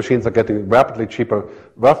those machines are getting rapidly cheaper.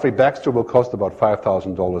 Roughly, Baxter will cost about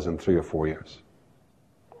 $5,000 in 3 or 4 years.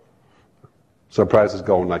 So price is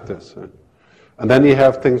going like this. Right? And then you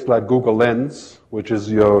have things like Google Lens, which is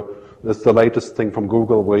that's the latest thing from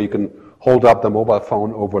Google, where you can hold up the mobile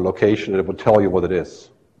phone over a location and it will tell you what it is.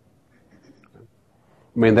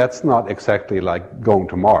 I mean, that's not exactly like going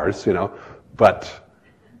to Mars, but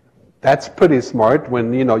that's pretty smart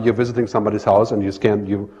when, you're visiting somebody's house and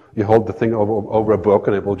you hold the thing over a book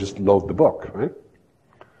and it will just load the book, right?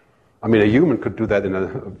 I mean, a human could do that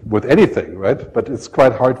with anything, right? But it's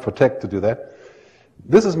quite hard for tech to do that.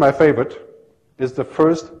 This is my favorite, is the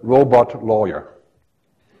first robot lawyer.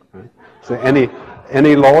 Right? So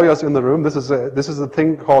any lawyers in the room, this is a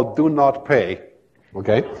thing called Do Not Pay,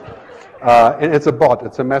 okay? And it's a bot,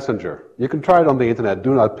 it's a messenger. You can try it on the internet,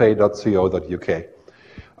 donotpay.co.uk.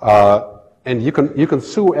 And you can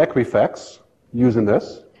sue Equifax using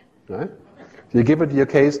this. Right? You give it your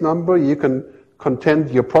case number, you can contend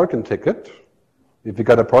your parking ticket. If you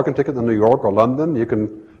got a parking ticket in New York or London, you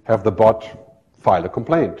can have the bot file a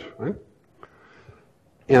complaint. Right?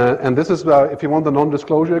 And this is, if you want the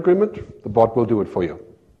non-disclosure agreement, the bot will do it for you.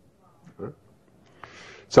 Right?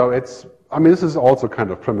 So this is also kind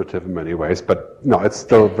of primitive in many ways, but no, it's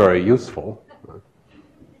still very useful. Right?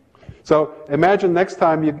 So imagine next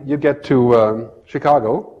time you get to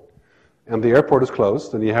Chicago, and the airport is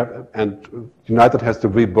closed, and United has to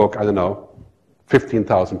rebook,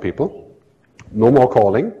 15,000 people. No more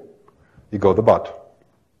calling. You go the bot.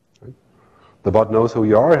 Right? The bot knows who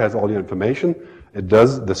you are, has all your information. It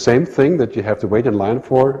does the same thing that you have to wait in line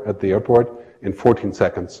for at the airport in 14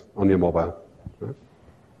 seconds on your mobile. Right?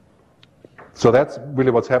 So that's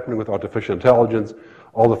really what's happening with artificial intelligence,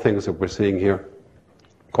 all the things that we're seeing here.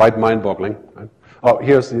 Quite mind-boggling. Right? Oh,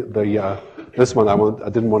 here's this one. I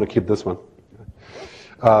didn't want to keep this one.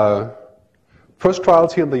 First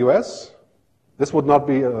trials here in the US. This would not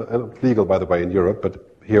be legal, by the way, in Europe,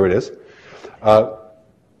 but here it is.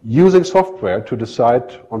 Using software to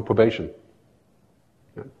decide on probation.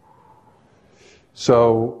 Okay.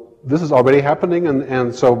 So this is already happening,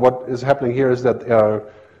 and so what is happening here is that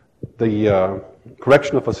the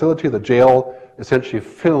correctional facility, the jail, essentially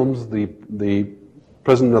films the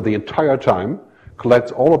prisoner the entire time,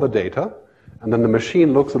 collects all of the data, And then the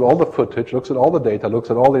machine looks at all the footage, looks at all the data, looks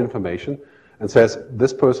at all the information, and says,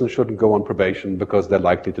 this person shouldn't go on probation because they're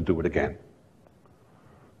likely to do it again.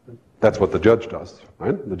 That's what the judge does,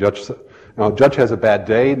 right? The judge has a bad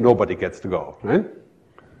day, nobody gets to go, right?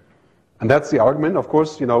 And that's the argument. Of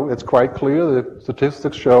course, it's quite clear the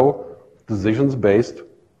statistics show decisions based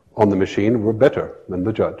on the machine were better than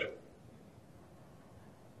the judge.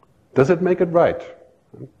 Does it make it right?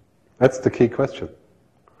 That's the key question.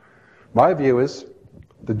 My view is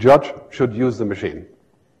the judge should use the machine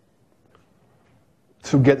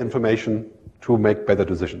to get information to make better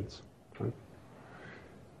decisions. Right?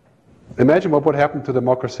 Imagine what would happen to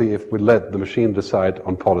democracy if we let the machine decide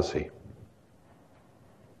on policy.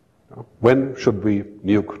 When should we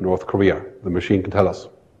nuke North Korea? The machine can tell us.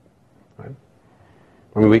 Right?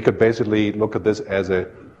 I mean, we could basically look at this as a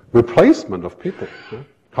replacement of people. Right?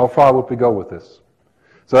 How far would we go with this?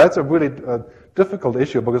 So that's a really difficult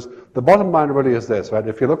issue, because the bottom line really is this, right?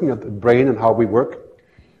 If you're looking at the brain and how we work,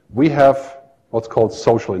 we have what's called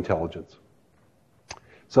social intelligence.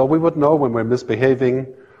 So we would know when we're misbehaving,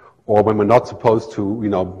 or when we're not supposed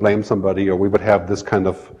to, blame somebody, or we would have this kind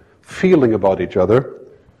of feeling about each other.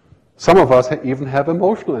 Some of us even have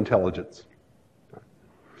emotional intelligence.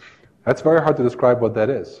 That's very hard to describe what that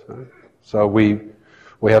is. Right? So we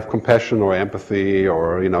have compassion or empathy,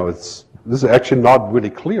 or this is actually not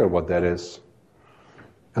really clear what that is.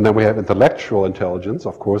 And then we have intellectual intelligence,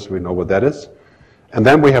 of course, we know what that is. And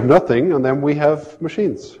then we have nothing, and then we have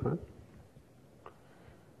machines. Right?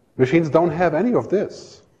 Machines don't have any of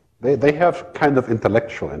this. They have kind of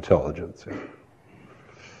intellectual intelligence. Yeah.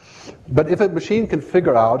 But if a machine can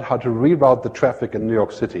figure out how to reroute the traffic in New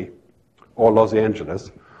York City or Los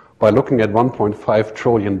Angeles by looking at 1.5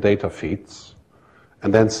 trillion data feeds,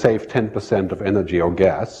 and then save 10% of energy or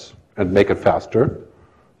gas and make it faster,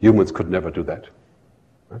 humans could never do that.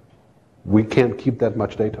 Right? We can't keep that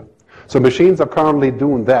much data. So machines are currently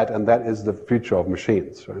doing that, and that is the future of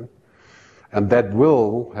machines. Right? And that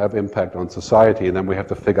will have impact on society, and then we have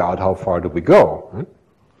to figure out how far do we go. Right?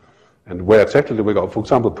 And where exactly do we go? For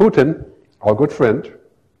example, Putin, our good friend,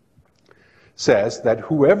 says that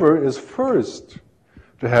whoever is first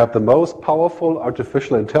to have the most powerful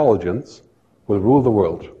artificial intelligence will rule the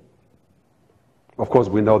world. Of course,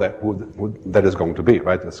 we know that who that is going to be,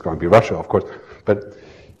 right? It's going to be Russia, of course. But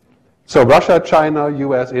so Russia, China,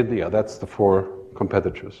 US, India, that's the four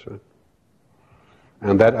competitors. Right?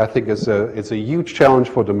 And that, I think, it's a huge challenge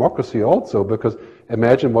for democracy also, because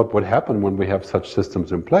imagine what would happen when we have such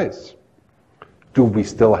systems in place. Do we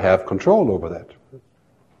still have control over that?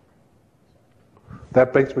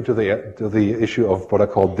 That brings me to the issue of what I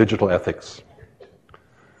call digital ethics.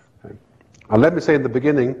 Okay. Now, let me say in the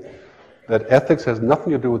beginning that ethics has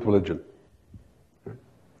nothing to do with religion. Okay.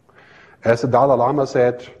 As the Dalai Lama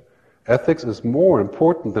said, ethics is more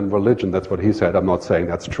important than religion. That's what he said. I'm not saying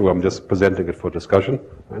that's true. I'm just presenting it for discussion.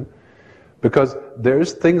 Right? Because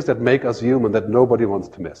there's things that make us human that nobody wants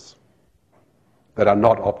to miss, that are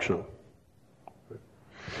not optional.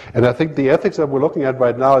 And I think the ethics that we're looking at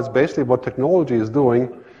right now is basically what technology is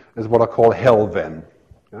doing, is what I call hell-then.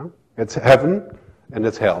 Yeah? It's heaven and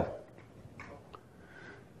it's hell.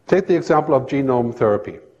 Take the example of genome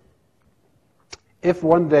therapy. If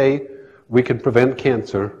one day we can prevent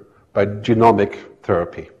cancer by genomic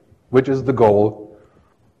therapy, which is the goal,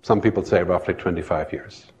 some people say roughly 25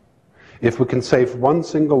 years. If we can save one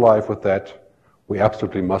single life with that, we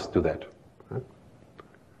absolutely must do that. Right?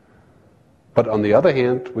 But on the other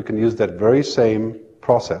hand, we can use that very same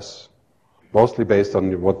process, mostly based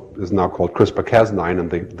on what is now called CRISPR-Cas9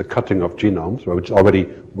 and the cutting of genomes, which is already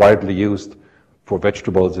widely used for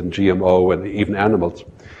vegetables and GMO and even animals.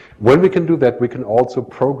 When we can do that, we can also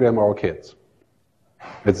program our kids.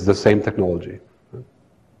 It's the same technology. Right?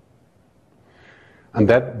 And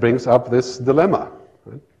that brings up this dilemma.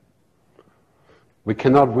 Right? We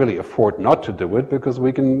cannot really afford not to do it, because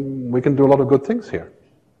we can do a lot of good things here.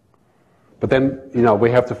 But then, we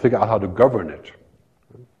have to figure out how to govern it.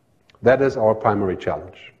 That is our primary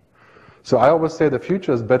challenge. So I always say the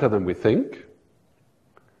future is better than we think,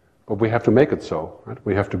 but we have to make it so. Right?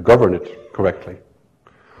 We have to govern it correctly.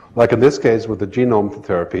 Like in this case with the genome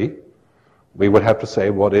therapy, we would have to say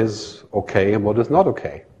what is okay and what is not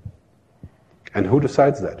okay. And who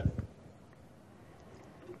decides that?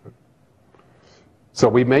 So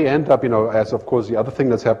we may end up, as of course the other thing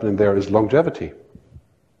that's happening there is longevity.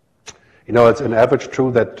 It's an average true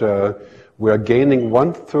that we are gaining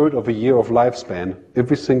 1/3 of a year of lifespan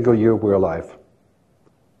every single year we're alive.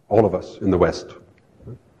 All of us in the West.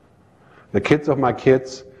 The kids of my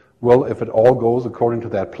kids will, if it all goes according to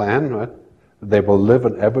that plan, right, they will live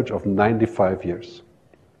an average of 95 years.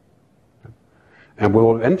 And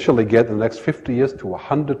we'll eventually get in the next 50 years to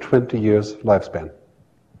 120 years lifespan.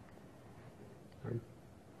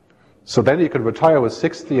 So then you can retire with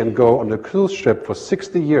 60 and go on a cruise ship for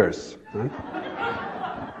 60 years. Right?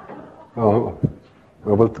 Or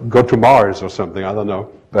we'll go to Mars or something, I don't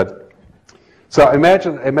know. But so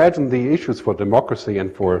imagine the issues for democracy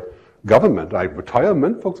and for government, like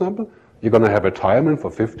retirement, for example. You're going to have retirement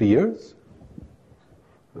for 50 years?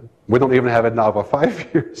 We don't even have it now for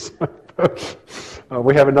 5 years.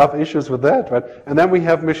 We have enough issues with that, right? And then we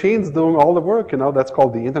have machines doing all the work, that's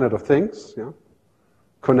called the Internet of Things,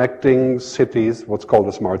 connecting cities, what's called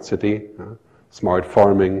a smart city, smart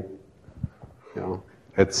farming,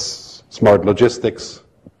 it's smart logistics.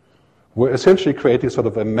 We're essentially creating sort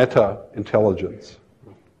of a meta-intelligence.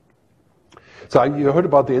 So you heard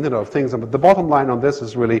about the Internet of Things, but the bottom line on this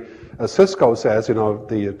is really, as Cisco says,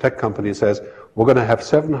 the tech company says, we're going to have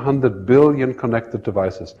 700 billion connected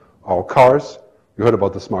devices. Our cars, you heard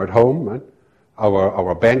about the smart home, right?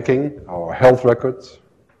 Our banking, our health records.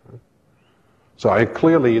 So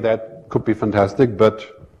clearly that could be fantastic,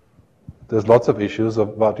 but there's lots of issues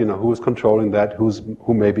about who's controlling that,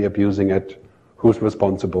 who may be abusing it, who's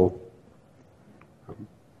responsible.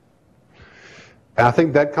 And I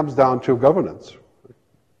think that comes down to governance.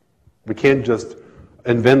 We can't just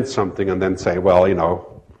invent something and then say,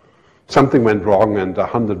 well, something went wrong and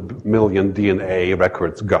 100 million DNA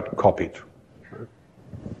records got copied.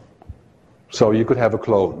 So you could have a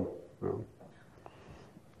clone.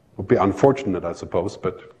 Would be unfortunate, I suppose,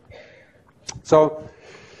 but so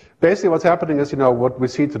basically what's happening is, what we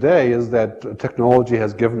see today is that technology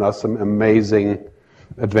has given us some amazing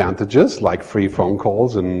advantages, like free phone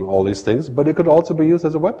calls and all these things, but it could also be used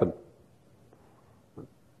as a weapon.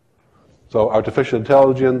 So artificial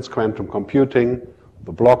intelligence, quantum computing,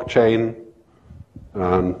 the blockchain,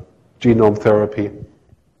 genome therapy.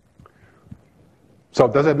 So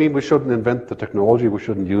does that mean we shouldn't invent the technology, we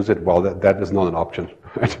shouldn't use it? Well, that is not an option,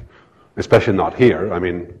 right? Especially not here. I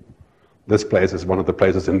mean, this place is one of the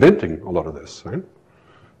places inventing a lot of this, right?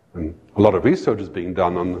 And a lot of research is being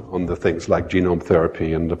done on the things like genome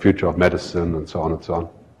therapy and the future of medicine and so on and so on.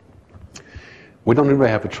 We don't really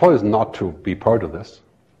have a choice not to be part of this.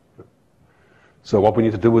 So what we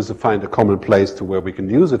need to do is to find a common place to where we can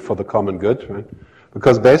use it for the common good, right?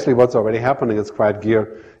 Because basically what's already happening is quite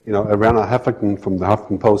clear. Arianna Huffington from the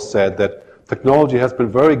Huffington Post said that technology has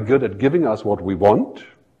been very good at giving us what we want,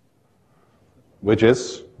 which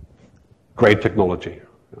is great technology.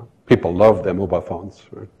 People love their mobile phones,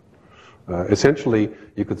 right? Essentially,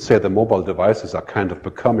 you could say the mobile devices are kind of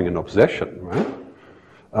becoming an obsession,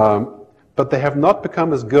 right? But they have not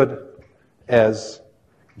become as good as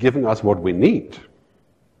giving us what we need,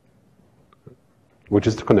 which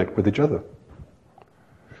is to connect with each other.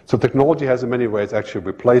 So technology has in many ways actually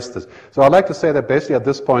replaced this. So I'd like to say that basically at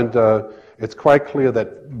this point, it's quite clear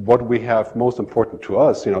that what we have most important to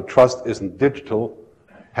us, trust isn't digital,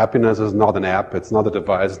 happiness is not an app, it's not a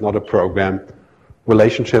device, it's not a program,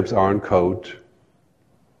 relationships aren't code,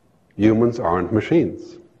 humans aren't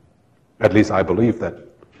machines. At least I believe that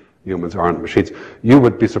humans aren't machines. You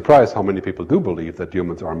would be surprised how many people do believe that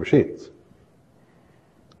humans are machines.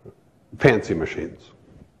 Fancy machines.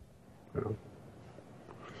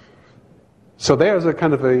 So there's a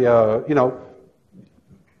kind of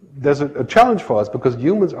there's a challenge for us because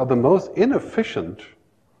humans are the most inefficient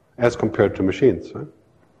as compared to machines. Right?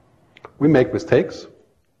 We make mistakes.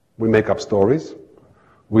 We make up stories.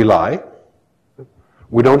 We lie.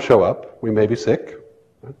 We don't show up. We may be sick.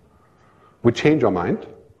 Right? We change our mind.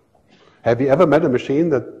 Have you ever met a machine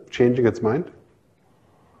that's changing its mind?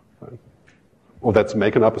 Right? Or that's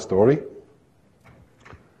making up a story?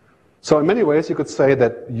 So in many ways you could say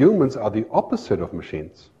that humans are the opposite of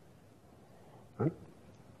machines. Right?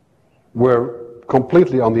 We're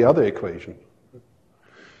completely on the other equation.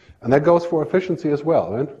 And that goes for efficiency as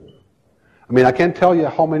well. Right? I mean, I can't tell you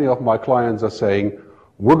how many of my clients are saying,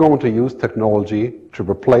 we're going to use technology to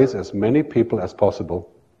replace as many people as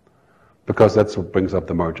possible because that's what brings up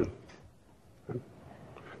the margin. Right?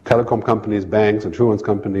 Telecom companies, banks, insurance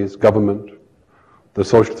companies, government, the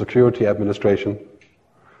Social Security Administration.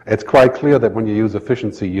 It's quite clear that when you use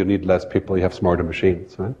efficiency, you need less people, you have smarter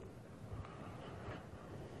machines. Right?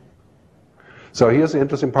 So here's the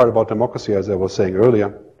interesting part about democracy, as I was saying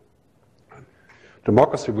earlier.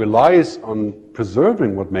 Democracy relies on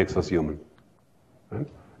preserving what makes us human. Right?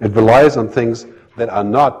 It relies on things that are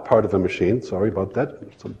not part of a machine. Sorry about that.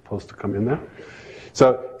 It's supposed to come in there.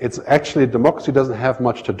 So it's actually, democracy doesn't have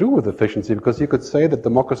much to do with efficiency because you could say that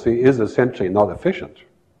democracy is essentially not efficient,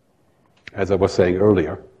 as I was saying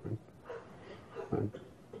earlier. Right?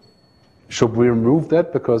 Should we remove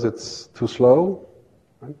that because it's too slow?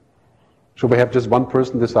 Right? Should we have just one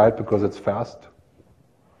person decide because it's fast?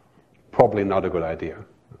 Probably not a good idea.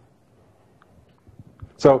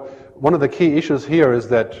 So one of the key issues here is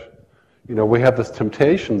that, we have this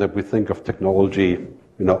temptation that we think of technology,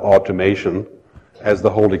 automation, as the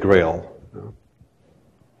holy grail.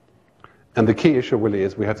 And the key issue really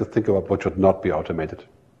is we have to think about what should not be automated.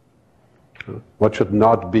 What should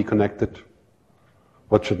not be connected.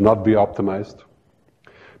 What should not be optimized.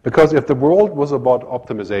 Because if the world was about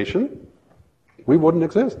optimization, we wouldn't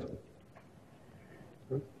exist.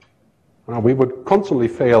 We would constantly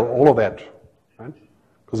fail all of that. Right?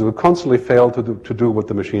 Because we would constantly fail to do what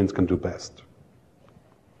the machines can do best.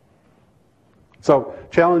 So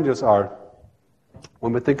challenges are,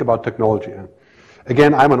 when we think about technology,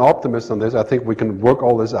 again, I'm an optimist on this. I think we can work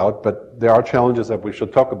all this out, but there are challenges that we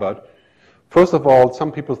should talk about. First of all,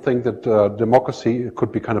 some people think that democracy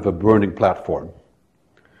could be kind of a burning platform,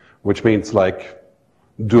 which means like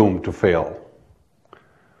doomed to fail.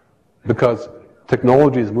 Because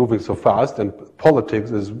technology is moving so fast and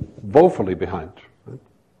politics is woefully behind.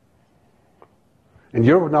 In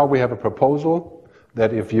Europe now we have a proposal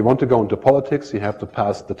that if you want to go into politics, you have to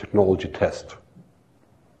pass the technology test.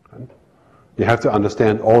 You have to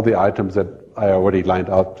understand all the items that I already lined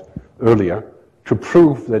out earlier to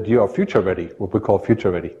prove that you are future ready, what we call future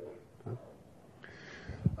ready.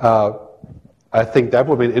 I think that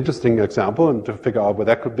would be an interesting example, and to figure out where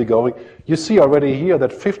that could be going. You see already here that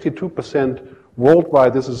 52%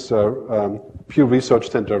 worldwide, this is Pew Research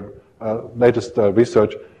Center, latest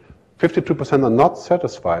research, 52% are not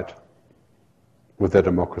satisfied with their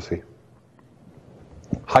democracy.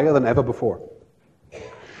 Higher than ever before.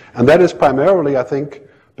 And that is primarily, I think,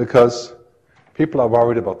 because people are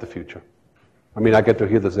worried about the future. I mean, I get to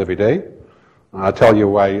hear this every day. I'll tell you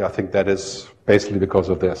why I think that is basically because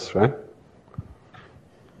of this, right?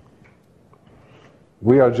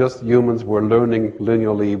 We are just humans, we're learning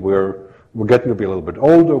linearly, we're getting to be a little bit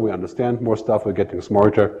older, we understand more stuff, we're getting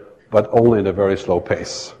smarter, but only at a very slow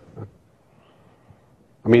pace.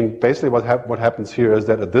 I mean, basically what happens here is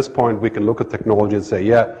that at this point we can look at technology and say,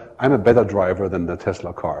 yeah, I'm a better driver than the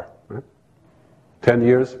Tesla car. Right? 10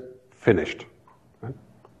 years, finished. Right?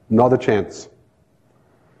 Not a chance.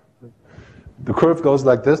 The curve goes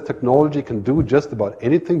like this. Technology can do just about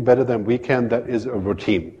anything better than we can. That is a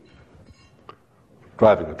routine.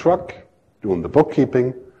 Driving a truck, doing the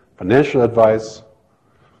bookkeeping, financial advice,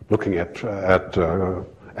 looking at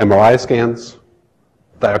MRI scans,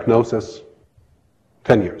 diagnosis.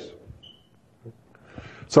 10 years.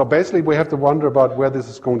 So basically we have to wonder about where this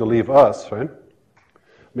is going to leave us, right?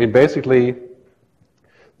 I mean, basically,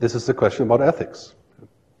 this is the question about ethics.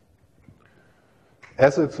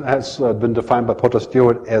 As it has been defined by Potter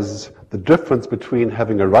Stewart as the difference between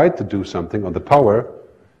having a right to do something, or the power,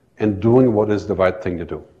 and doing what is the right thing to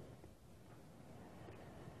do.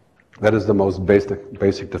 That is the most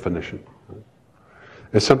basic definition.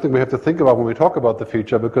 It's something we have to think about when we talk about the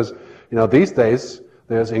future, because these days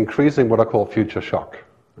there's increasing what I call future shock.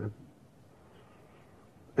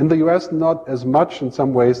 In the US, not as much. In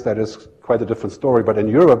some ways, that is quite a different story. But in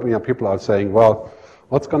Europe, people are saying, well,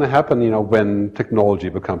 what's going to happen, when technology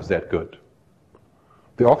becomes that good?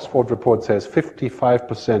 The Oxford report says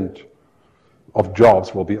 55% of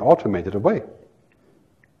jobs will be automated away.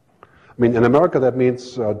 I mean, in America, that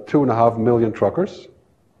means 2.5 million truckers,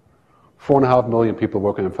 4.5 million people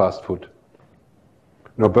working in fast food.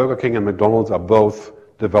 Burger King and McDonald's are both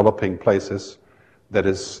developing places that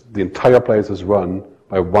is, the entire place is run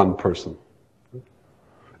by one person.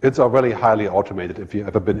 It's already highly automated. If you've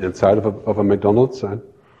ever been inside of a McDonald's,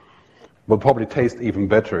 will probably taste even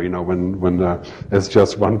better, when there's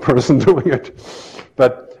just one person doing it.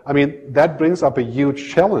 But, I mean, that brings up a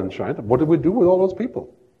huge challenge, right? What do we do with all those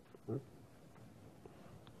people?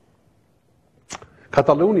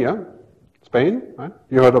 Catalonia, Spain, right?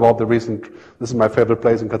 You heard about the recent, this is my favorite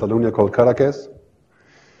place in Catalonia called Caracas.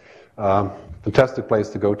 Fantastic place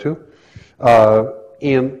to go to.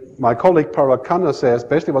 And my colleague Paracana says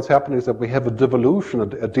basically what's happening is that we have a devolution,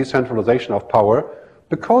 a decentralization of power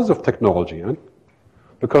because of technology. Right?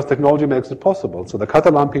 Because technology makes it possible. So the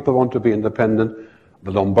Catalan people want to be independent,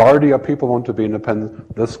 the Lombardia people want to be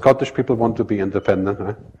independent, the Scottish people want to be independent,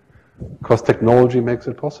 right? Because technology makes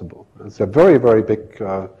it possible. It's a very, very big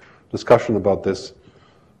discussion about this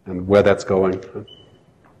and where that's going.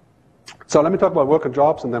 So let me talk about work and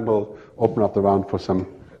jobs, and then we'll open up the round for some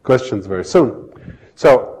questions very soon.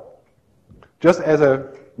 So just as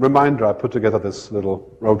a reminder, I put together this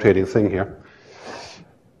little rotating thing here.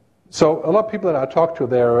 So a lot of people that I talk to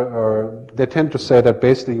there, they tend to say that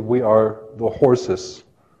basically we are the horses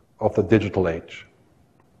of the digital age.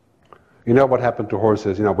 You know what happened to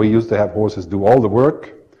horses? You know, we used to have horses do all the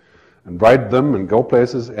work and ride them and go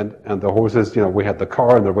places, and the horses, you know, we had the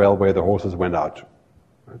car and the railway, the horses went out.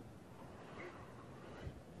 Right?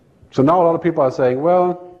 So now a lot of people are saying,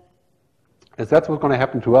 well, is that what's going to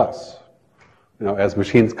happen to us? You know, as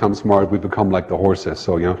machines come smart, we become like the horses,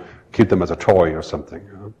 so, you know, keep them as a toy or something.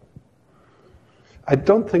 You know? I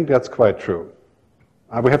don't think that's quite true.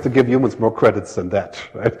 We have to give humans more credits than that,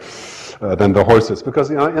 right? Than the horses, because,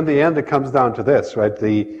 you know, in the end it comes down to this, right?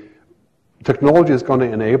 The technology is going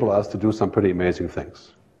to enable us to do some pretty amazing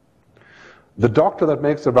things. The doctor that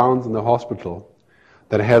makes the rounds in the hospital,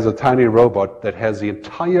 that has a tiny robot that has the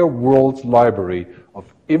entire world's library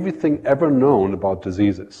of everything ever known about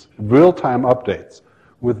diseases, real-time updates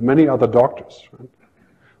with many other doctors. Right?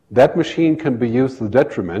 That machine can be used to the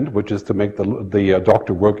detriment, which is to make the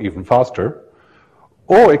doctor work even faster,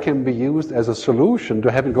 or it can be used as a solution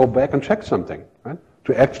to have him go back and check something, right?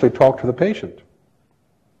 To actually talk to the patient.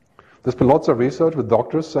 There's been lots of research with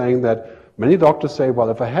doctors saying that many doctors say, well,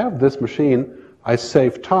 if I have this machine, I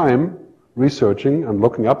save time researching and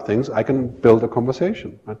looking up things, I can build a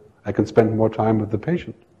conversation. Right? I can spend more time with the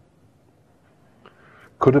patient.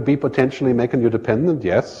 Could it be potentially making you dependent?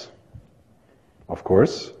 Yes, of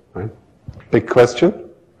course. Right? Big question.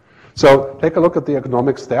 So take a look at the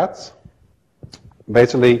economic stats.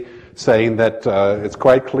 Basically saying that it's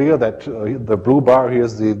quite clear that the blue bar here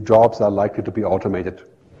is the jobs that are likely to be automated.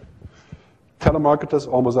 Telemarketers,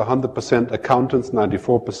 almost 100%, accountants,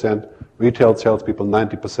 94%, retail salespeople,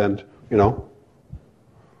 90%, you know.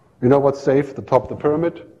 You know what's safe at the top of the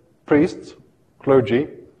pyramid? Priests, clergy,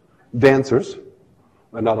 dancers,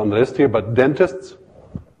 they're not on the list here, but dentists,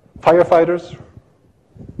 firefighters.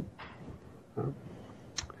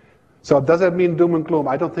 So does that mean doom and gloom?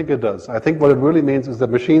 I don't think it does. I think what it really means is that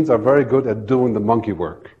machines are very good at doing the monkey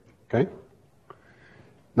work, okay?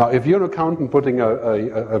 Now, if you're an accountant putting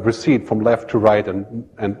a receipt from left to right,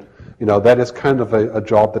 and you know, that is kind of a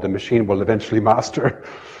job that a machine will eventually master,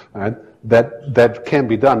 right? That can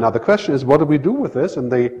be done. Now, the question is, what do we do with this?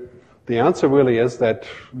 And the answer really is that,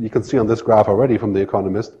 you can see on this graph already from The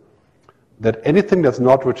Economist, that anything that's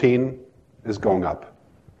not routine is going up.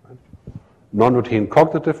 Non-routine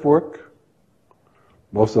cognitive work,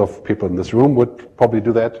 most of people in this room would probably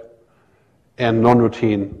do that, and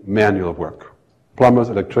non-routine manual work. Plumbers,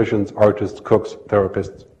 electricians, artists, cooks,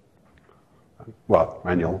 therapists. Well,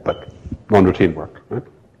 manual, but non-routine work. Right?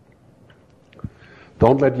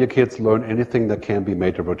 Don't let your kids learn anything that can be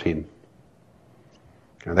made a routine.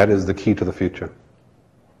 And that is the key to the future.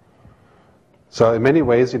 So in many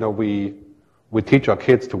ways, you know, we teach our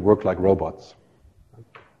kids to work like robots,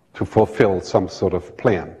 to fulfill some sort of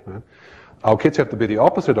plan. Right? Our kids have to be the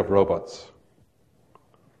opposite of robots.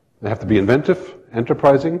 They have to be inventive,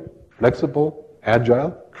 enterprising, flexible, agile,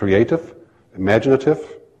 creative,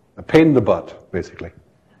 imaginative, a pain in the butt, basically.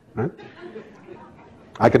 Right?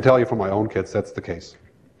 I can tell you from my own kids that's the case.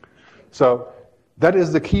 So that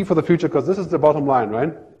is the key for the future, because this is the bottom line,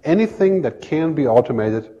 right? Anything that can be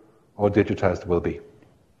automated or digitized will be.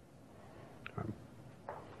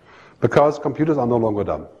 Because computers are no longer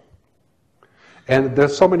dumb. And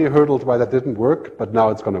there's so many hurdles why that didn't work, but now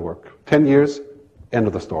it's going to work. 10 years, end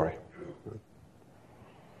of the story.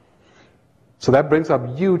 So that brings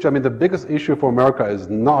up huge, I mean, the biggest issue for America is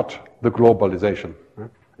not the globalization,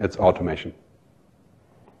 right? It's automation.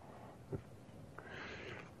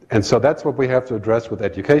 And so that's what we have to address with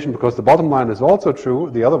education, because the bottom line is also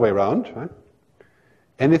true the other way around. Right?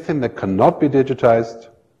 Anything that cannot be digitized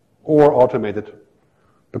or automated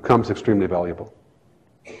becomes extremely valuable.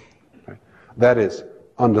 Right? That is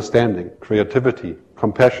understanding, creativity,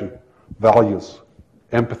 compassion, values,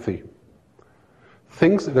 empathy.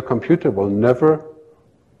 Things that a computer will never,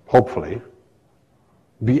 hopefully,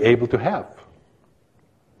 be able to have.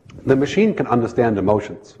 The machine can understand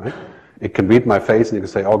emotions, right? It can read my face and it can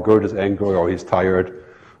say, oh, Gerd is angry or he's tired.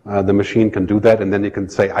 The machine can do that, and then it can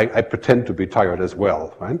say, I pretend to be tired as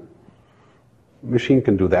well, right? The machine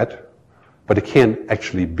can do that, but it can't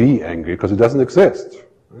actually be angry because it doesn't exist.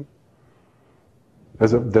 Right?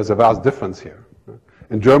 There's a vast difference here. Right?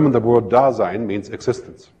 In German, the word Dasein means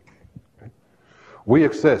existence. Okay? We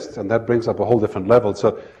exist, and that brings up a whole different level.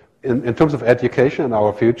 So in terms of education and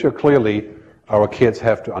our future, clearly our kids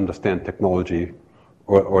have to understand technology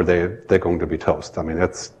or they're going to be toast. I mean,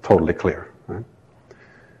 that's totally clear. Right?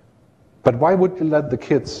 But why would you let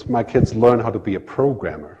my kids learn how to be a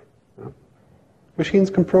programmer? Right? Machines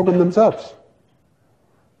can program themselves.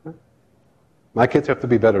 Right? My kids have to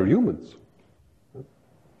be better humans. Right?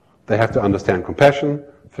 They have to understand compassion,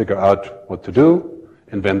 figure out what to do,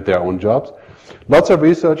 invent their own jobs. Lots of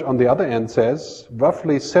research on the other end says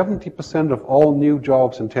roughly 70% of all new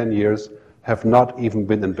jobs in 10 years have not even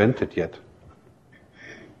been invented yet.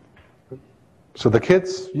 So the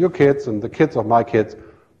kids, your kids and the kids of my kids,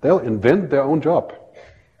 they'll invent their own job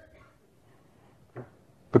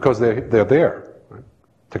because they're there. Right?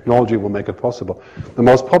 Technology will make it possible. The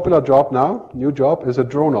most popular job now, new job, is a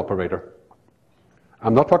drone operator.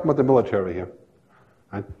 I'm not talking about the military here.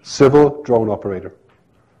 Right? Civil drone operator.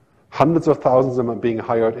 Hundreds of thousands of them are being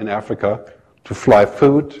hired in Africa to fly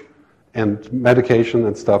food and medication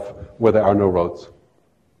and stuff where there are no roads.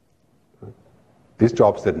 Right? These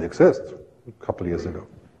jobs didn't exist a couple of years ago.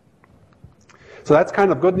 So that's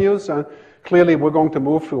kind of good news. Clearly, we're going to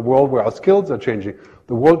move to a world where our skills are changing.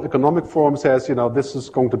 The World Economic Forum says, you know, this is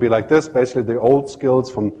going to be like this. Basically, the old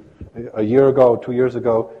skills from a year ago, 2 years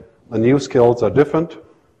ago, the new skills are different.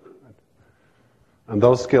 And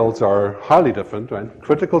those skills are highly different, right?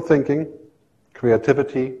 Critical thinking,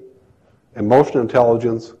 creativity, emotional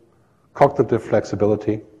intelligence, cognitive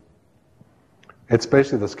flexibility. It's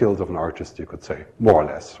basically the skills of an artist, you could say, more or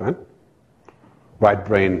less, right? Right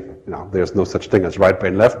brain, you know, there's no such thing as right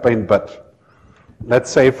brain, left brain, but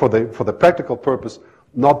let's say for the practical purpose,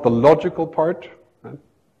 not the logical part, right?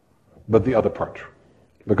 But the other part.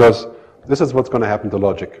 Because this is what's going to happen to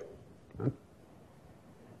logic. Right?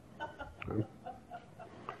 Right?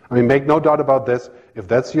 I mean, make no doubt about this. If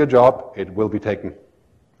that's your job, it will be taken.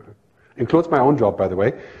 Right? Includes my own job, by the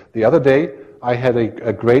way. The other day, I had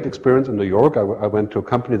a great experience in New York. I went to a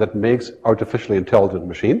company that makes artificially intelligent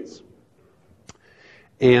machines.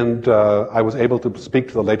 And I was able to speak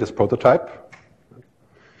to the latest prototype.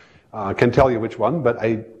 I can't tell you which one, but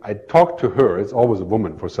I talked to her. It's always a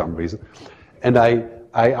woman for some reason. And I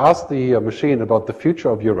asked the machine about the future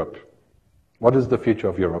of Europe. What is the future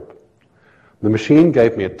of Europe? The machine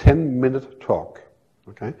gave me a 10-minute talk,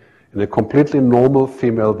 okay, in a completely normal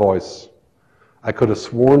female voice. I could have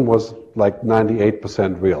sworn was like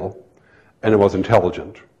 98% real, and it was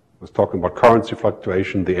intelligent. It was talking about currency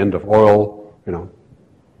fluctuation, the end of oil, you know,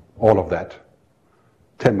 all of that.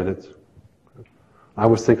 10 minutes. I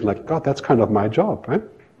was thinking like, God, that's kind of my job, right?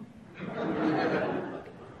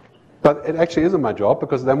 But it actually isn't my job,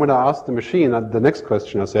 because then when I asked the machine, the next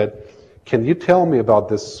question I said, can you tell me about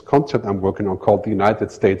this concept I'm working on called the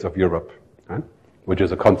United States of Europe, right? Which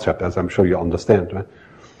is a concept, as I'm sure you understand, right?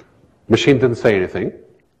 Machine didn't say anything.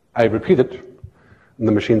 I repeated, and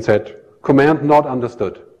the machine said, command not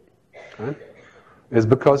understood. Right? It's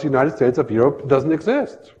because the United States of Europe doesn't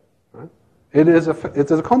exist. Right?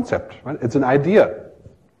 It's a concept, right? It's an idea.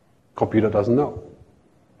 Computer doesn't know.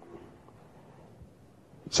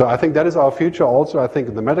 So I think that is our future also. I think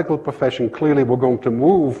in the medical profession, clearly we're going to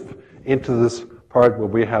move into this part where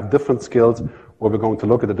we have different skills, where we're going to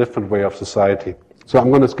look at a different way of society. So I'm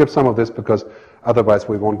going to skip some of this because otherwise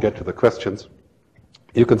we won't get to the questions.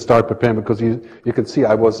 You can start preparing, because you can see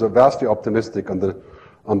I was vastly optimistic on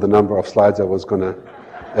the number of slides I was going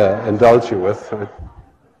to indulge you with.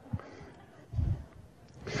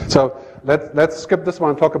 So let's skip this one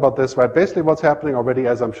and talk about this. Right? Basically what's happening already,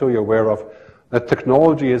 as I'm sure you're aware of, that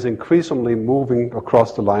technology is increasingly moving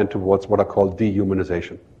across the line towards what I call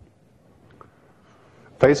dehumanization.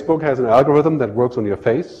 Facebook has an algorithm that works on your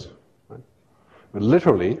face. Right? But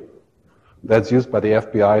literally, that's used by the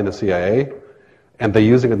FBI and the CIA, and they're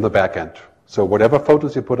using it in the back end. So whatever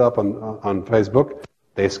photos you put up on Facebook,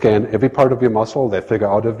 they scan every part of your muscle. They figure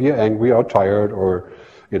out if you're angry or tired, or,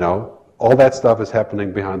 you know, all that stuff is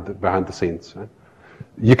happening behind the scenes. Right?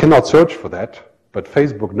 You cannot search for that, but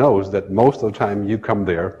Facebook knows that most of the time you come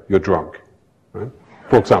there, you're drunk, right?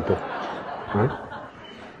 For example. Right?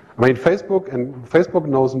 I mean, Facebook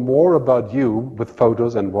knows more about you with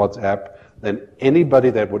photos and WhatsApp than anybody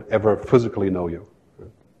that would ever physically know you.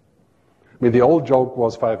 I mean, the old joke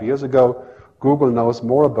was 5 years ago, Google knows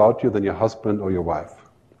more about you than your husband or your wife.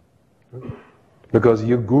 Because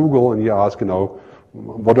you Google and you ask, you know,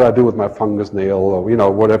 what do I do with my fungus nail, or, you know,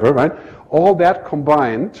 whatever, right? All that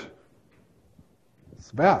combined,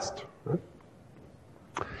 it's vast. Right?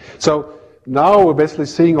 So now we're basically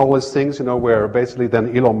seeing all these things, you know, where basically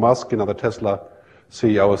then Elon Musk, you know, the Tesla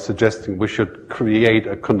CEO, is suggesting we should create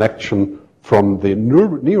a connection from the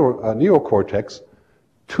neocortex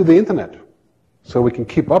to the internet, so we can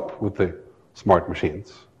keep up with the smart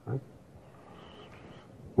machines. Right?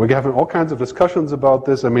 We're having all kinds of discussions about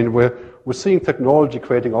this. I mean, we're seeing technology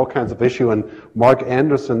creating all kinds of issue. And Mark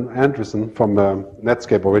Anderson from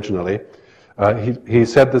Netscape originally, he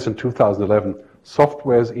said this in 2011.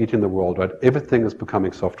 Software is eating the world, right? Everything is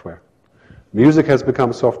becoming software. Music has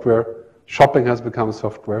become software. Shopping has become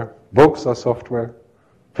software. Books are software.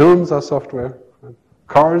 Films are software. Right?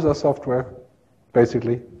 Cars are software.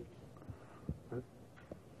 basically.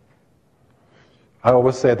 I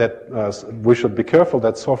always say that we should be careful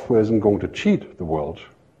that software isn't going to cheat the world.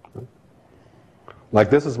 Like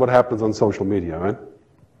this is what happens on social media, right?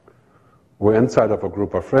 We're inside of a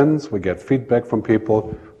group of friends, we get feedback from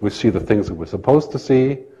people, we see the things that we're supposed to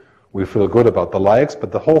see, we feel good about the likes,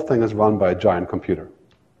 but the whole thing is run by a giant computer.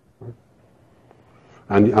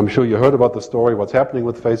 And I'm sure you heard about the story. What's happening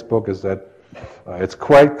with Facebook is that it's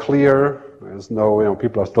quite clear, there's no,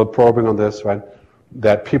 people are still probing on this, right?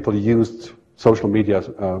 That people used social media,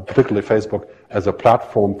 particularly Facebook, as a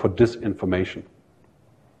platform for disinformation.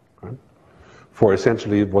 Right? For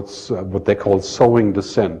essentially what they call sowing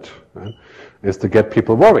dissent, right? Is to get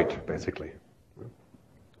people worried, basically.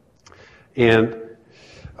 And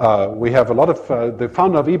we have a lot of, the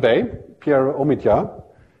founder of eBay, Pierre Omidyar,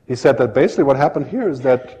 he said that basically what happened here is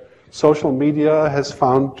that social media has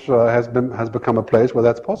become a place where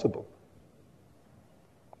that's possible.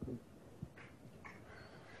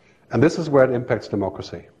 And this is where it impacts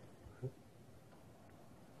democracy. I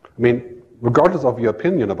mean, regardless of your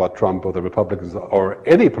opinion about Trump or the Republicans or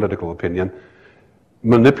any political opinion,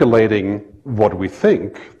 manipulating what we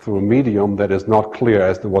think through a medium that is not clear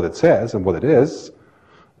as to what it says and what it is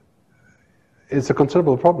a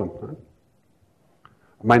considerable problem. Right?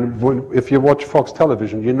 I mean, if you watch Fox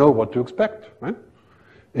television, you know what to expect. Right?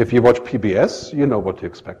 If you watch PBS, you know what to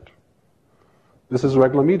expect. This is a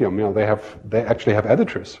regular medium. They actually have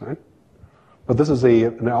editors, right? But this is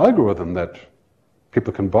an algorithm that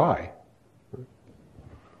people can buy.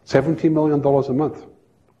 $17 million a month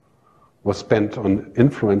was spent on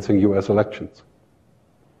influencing U.S. elections.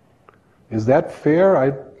 Is that fair?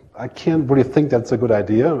 I can't really think that's a good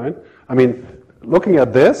idea, right? I mean, looking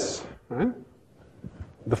at this, right?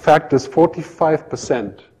 The fact is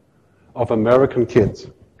 45% of American kids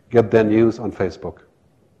get their news on Facebook.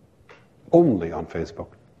 Only on Facebook.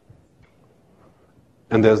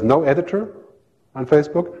 And there's no editor on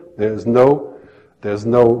Facebook. There's no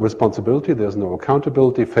responsibility. There's no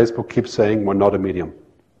accountability. Facebook keeps saying we're not a medium.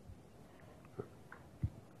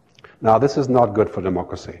 Now, this is not good for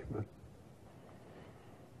democracy.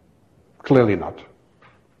 Clearly not.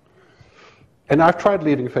 And I've tried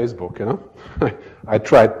leaving Facebook, I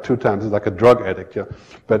tried 2 times. It's like a drug addict,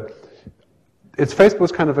 But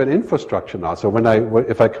Facebook's kind of an infrastructure now. So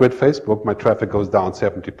if I quit Facebook, my traffic goes down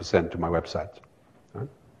 70% to my website. Right?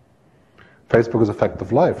 Facebook is a fact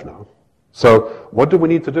of life now. So what do we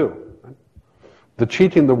need to do? Right? The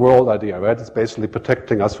cheating the world idea, right? It's basically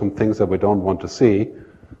protecting us from things that we don't want to see.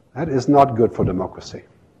 That is not good for democracy.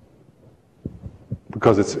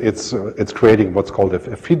 Because it's creating what's called a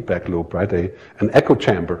feedback loop, right? An echo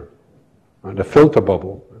chamber, right? A filter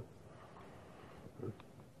bubble.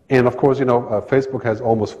 And of course, Facebook has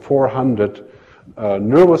almost 400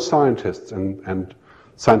 neuroscientists and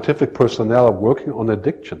scientific personnel working on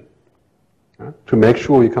addiction, right? To make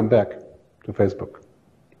sure we come back to Facebook.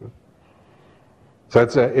 So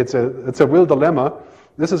it's a real dilemma.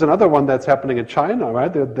 This is another one that's happening in China,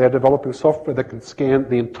 right? They're developing software that can scan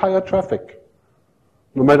the entire traffic,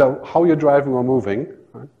 no matter how you're driving or moving,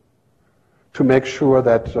 right? To make sure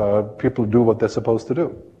that people do what they're supposed to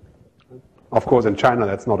do. Of course, in China,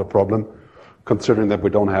 that's not a problem, considering that we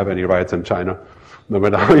don't have any rights in China, no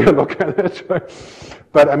matter how you look at it.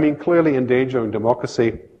 But I mean, clearly endangering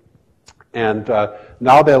democracy. And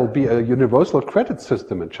now there'll be a universal credit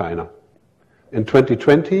system in China. In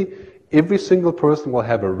 2020, every single person will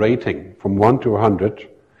have a rating from 1 to 100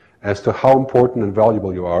 as to how important and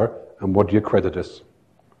valuable you are and what your credit is.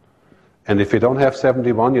 And if you don't have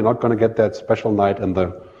 71, you're not going to get that special night in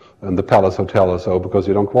the Palace Hotel or so because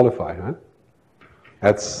you don't qualify, right?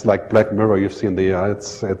 That's like Black Mirror. You've seen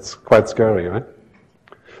it's quite scary, right?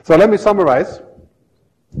 So let me summarize.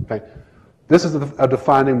 Okay. This is a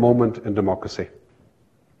defining moment in democracy.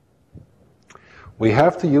 We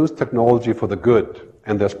have to use technology for the good,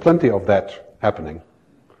 and there's plenty of that happening.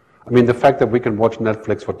 I mean, the fact that we can watch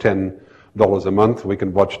Netflix for $10 a month, we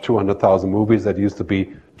can watch 200,000 movies that used to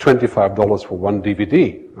be $25 for one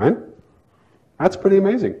DVD, right? That's pretty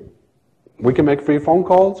amazing. We can make free phone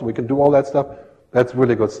calls, we can do all that stuff. That's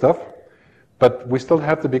really good stuff. But we still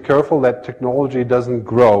have to be careful that technology doesn't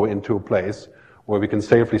grow into a place where we can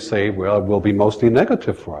safely say, well, it will be mostly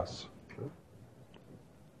negative for us.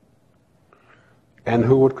 And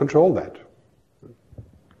who would control that?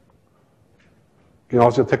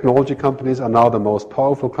 Also technology companies are now the most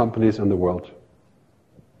powerful companies in the world.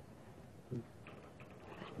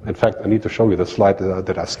 In fact, I need to show you the slide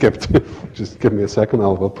that I skipped. Just give me a second,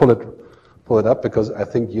 I'll pull it up because I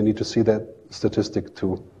think you need to see that statistic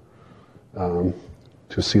to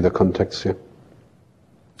see the context here.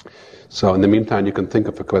 So in the meantime, you can think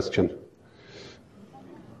of a question.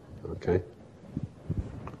 Okay.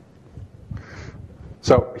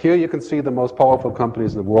 So here you can see the most powerful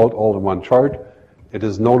companies in the world all in one chart. It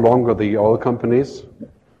is no longer the oil companies,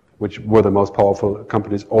 which were the most powerful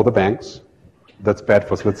companies, or the banks. That's bad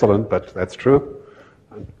for Switzerland, but that's true.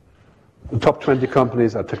 The top 20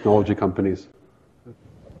 companies are technology companies.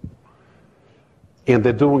 And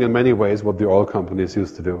they're doing in many ways what the oil companies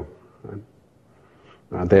used to do. Right?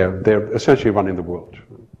 They're essentially running the world.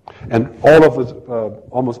 And almost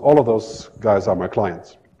all of those guys are my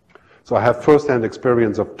clients. So I have first-hand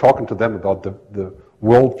experience of talking to them about the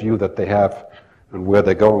worldview that they have and where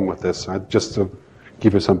they're going with this, right? Just to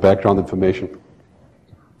give you some background information.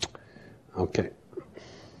 Okay.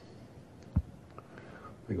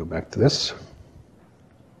 Let me go back to this.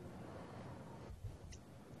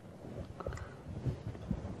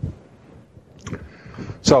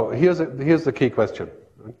 So here's the key question.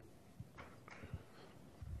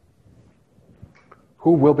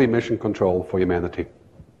 Who will be mission control for humanity?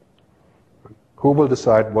 Who will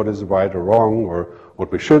decide what is right or wrong, or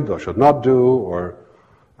what we should or should not do, or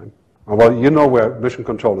well, you know where mission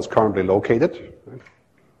control is currently located. Right?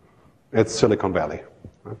 It's Silicon Valley.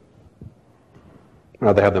 Right?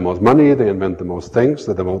 Now they have the most money, they invent the most things,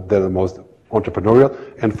 they're the most entrepreneurial,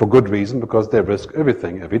 and for good reason, because they risk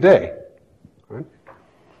everything every day. Right?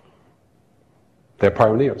 They're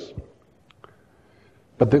pioneers.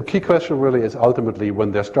 But the key question really is ultimately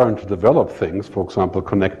when they're starting to develop things, for example,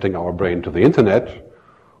 connecting our brain to the internet,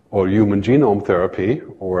 or human genome therapy,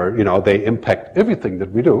 or they impact everything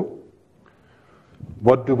that we do.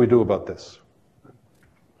 What do we do about this?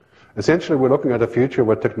 Essentially, we're looking at a future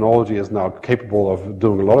where technology is now capable of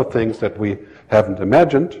doing a lot of things that we haven't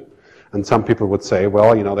imagined. And some people would say,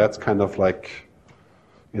 well, that's kind of like,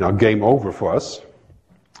 game over for us.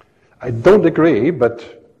 I don't agree,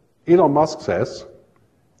 but Elon Musk says,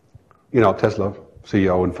 Tesla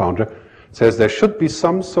CEO and founder, says there should be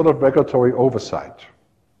some sort of regulatory oversight.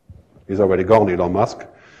 He's already gone, Elon Musk.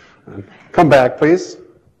 Come back, please.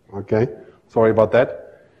 Okay, sorry about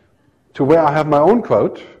that. To where I have my own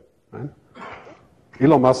quote. Right?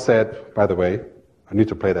 Elon Musk said, by the way, I need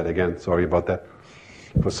to play that again, sorry about that.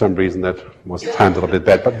 For some reason that was timed a little bit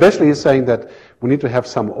bad. But basically he's saying that we need to have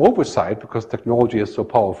some oversight because technology is so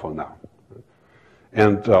powerful now.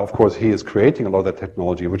 And of course, he is creating a lot of that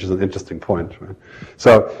technology, which is an interesting point. Right?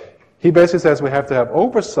 So he basically says we have to have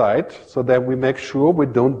oversight so that we make sure we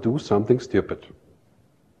don't do something stupid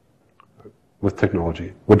with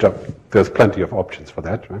technology, which there's plenty of options for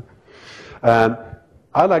that. Right? And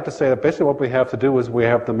I like to say that basically what we have to do is we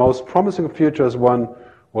have the most promising future is one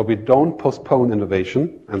where we don't postpone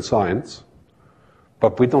innovation and science,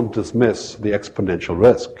 but we don't dismiss the exponential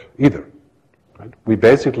risk either. Right? We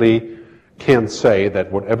basically can't say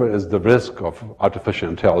that whatever is the risk of artificial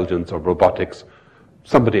intelligence or robotics,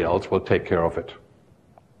 somebody else will take care of it.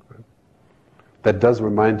 Right? That does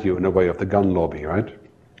remind you in a way of the gun lobby, right?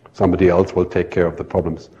 Somebody else will take care of the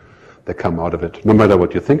problems that come out of it. No matter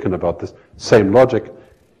what you're thinking about this, same logic.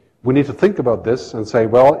 We need to think about this and say,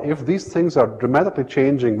 well, if these things are dramatically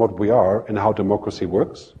changing what we are and how democracy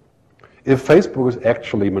works, if Facebook is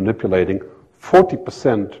actually manipulating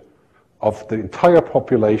 40% of the entire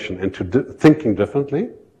population into thinking differently,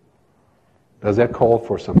 does that call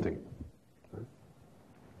for something?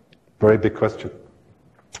 Very big question.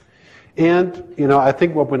 And, I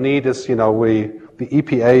think what we need is, the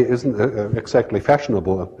EPA isn't exactly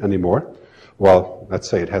fashionable anymore. Well, let's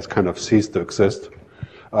say it has kind of ceased to exist.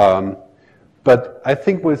 But I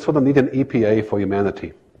think we sort of need an EPA for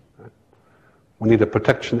humanity. We need a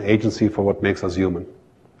protection agency for what makes us human,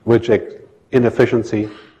 which inefficiency,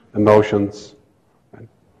 emotions, right?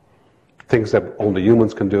 Things that only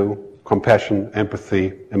humans can do, compassion,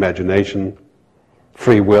 empathy, imagination,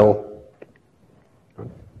 free will. Right?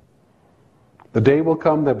 The day will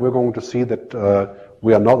come that we're going to see that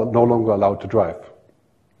we are no longer allowed to drive.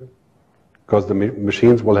 Because the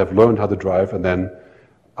machines will have learned how to drive, and then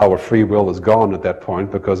our free will is gone at that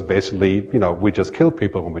point because basically, we just kill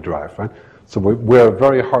people when we drive, right? So we're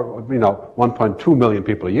very hard, 1.2 million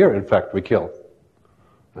people a year, in fact, we kill.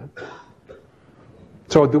 Right?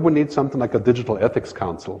 So do we need something like a digital ethics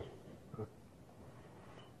council?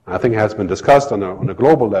 I think it has been discussed on a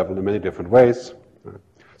global level in many different ways.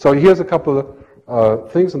 So here's a couple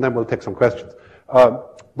of things, and then we'll take some questions.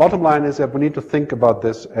 Bottom line is that we need to think about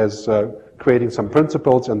this as creating some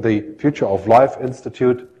principles, and the Future of Life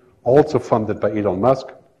Institute, also funded by Elon Musk,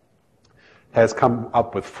 has come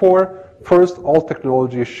up with 4. First, all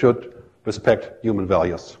technology should respect human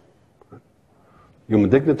values. Human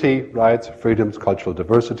dignity, rights, freedoms, cultural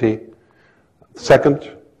diversity.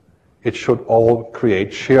 Second, it should all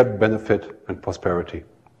create shared benefit and prosperity.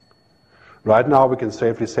 Right now, we can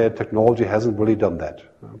safely say technology hasn't really done that.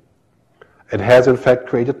 It has, in fact,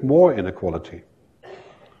 created more inequality.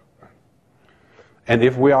 And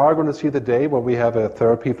if we are going to see the day where we have a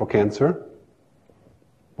therapy for cancer,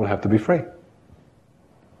 we'll have to be free.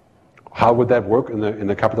 How would that work in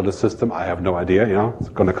a capitalist system? I have no idea. It's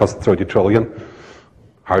going to cost 30 trillion.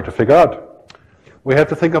 Hard to figure out. We have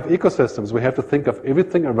to think of ecosystems. We have to think of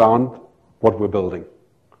everything around what we're building.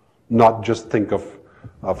 Not just think of,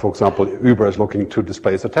 for example, Uber is looking to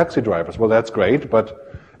displace the taxi drivers. Well, that's great,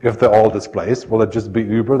 but if they're all displaced, will it just be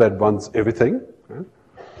Uber that runs everything? Right?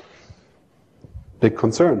 Big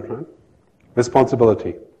concern, right?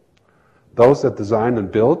 Responsibility. Those that design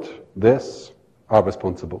and build this are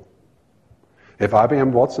responsible. If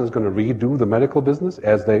IBM Watson is going to redo the medical business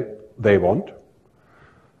as they want,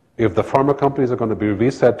 if the pharma companies are going to be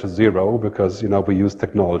reset to zero because we use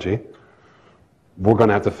technology, we're going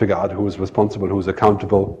to have to figure out who is responsible, who is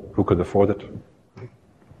accountable, who can afford it.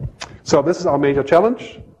 So this is our major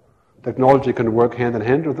challenge. Technology can work hand in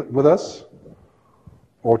hand with us,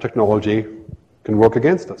 or technology can work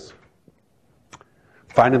against us.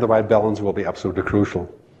 Finding the right balance will be absolutely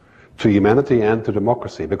crucial to humanity and to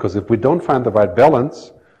democracy, because if we don't find the right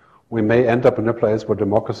balance, we may end up in a place where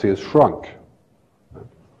democracy is shrunk,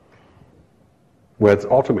 where it's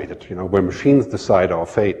automated, where machines decide our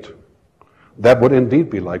fate. That would indeed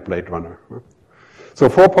be like Blade Runner. So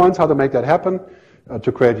 4 points how to make that happen,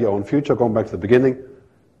 to create your own future. Going back to the beginning,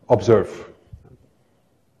 observe.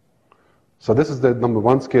 So this is the number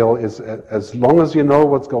one skill, is as long as you know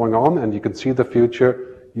what's going on and you can see the future,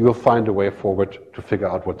 you will find a way forward to figure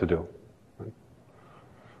out what to do.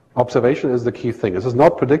 Observation is the key thing. This is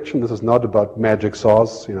not prediction, this is not about magic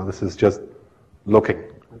sauce, this is just looking.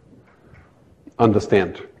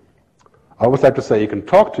 Understand. I always like to say you can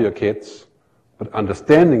talk to your kids, but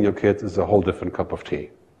understanding your kids is a whole different cup of tea.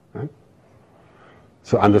 Right?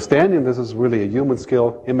 So understanding this is really a human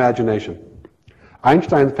skill. Imagination.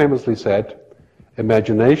 Einstein famously said,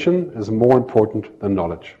 imagination is more important than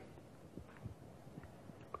knowledge.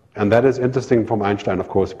 And that is interesting from Einstein, of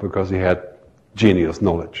course, because he had genius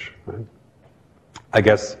knowledge. Right? I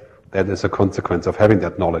guess that is a consequence of having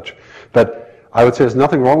that knowledge. But I would say there's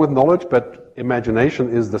nothing wrong with knowledge, but imagination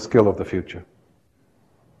is the skill of the future.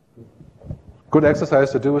 Good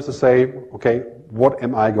exercise to do is to say, okay, what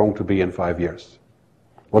am I going to be in 5 years?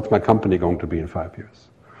 What's my company going to be in 5 years?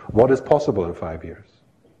 What is possible in 5 years?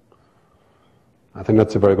 I think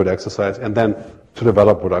that's a very good exercise. And then to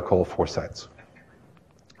develop what I call foresights.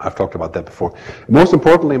 I've talked about that before. Most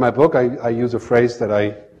importantly, in my book, I use a phrase that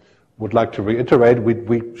I would like to reiterate.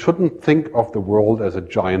 We shouldn't think of the world as a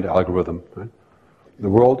giant algorithm. Right? The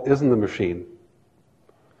world isn't a machine.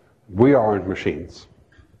 We aren't machines.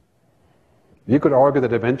 You could argue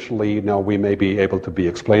that eventually, we may be able to be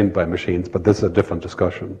explained by machines, but this is a different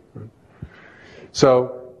discussion. Right?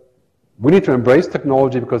 So we need to embrace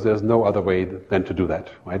technology because there's no other way than to do that.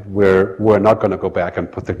 Right? We're not going to go back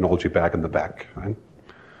and put technology back in the back. Right?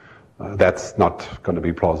 That's not going to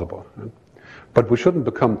be plausible. Right? But we shouldn't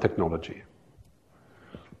become technology.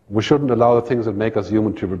 We shouldn't allow the things that make us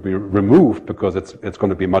human to be removed because it's going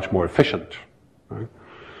to be much more efficient, right?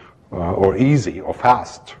 Or easy or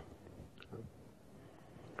fast.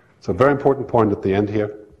 So a very important point at the end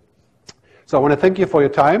here. So I want to thank you for your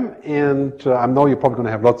time, and I know you're probably going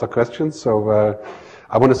to have lots of questions, so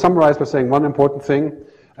I want to summarize by saying one important thing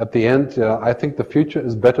at the end. I think the future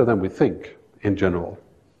is better than we think in general.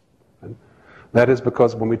 Right? That is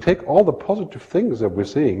because when we take all the positive things that we're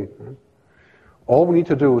seeing, right, all we need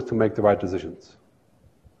to do is to make the right decisions.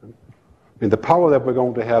 Right? I mean, the power that we're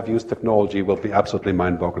going to have use technology will be absolutely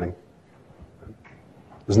mind-boggling. Right?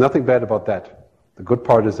 There's nothing bad about that. The good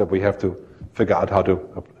part is that we have to figure out how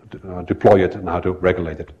to deploy it and how to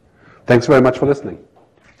regulate it. Thanks very much for listening.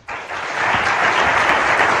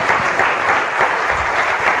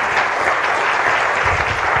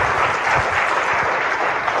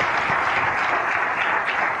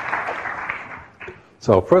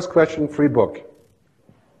 So, first question, free book.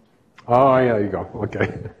 Oh, yeah, there you go.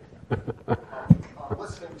 Okay. I'm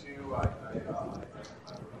listening to you. I'm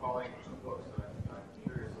recalling some books that I'm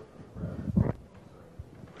curious about.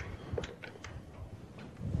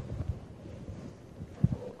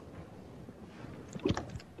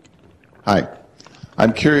 Hi.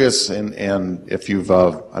 I'm curious, and if you've,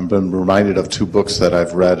 I've been reminded of two books that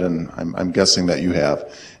I've read, and I'm guessing that you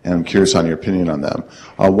have, and I'm curious on your opinion on them.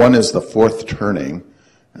 One is The Fourth Turning,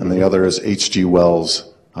 and the other is H.G.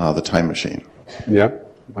 Wells' The Time Machine. Yeah,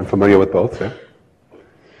 I'm familiar with both, yeah.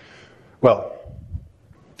 Well,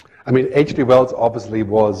 I mean, H.G. Wells obviously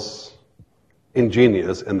was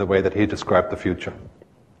ingenious in the way that he described the future.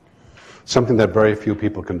 Something that very few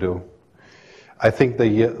people can do. I think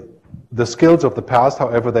the skills of the past,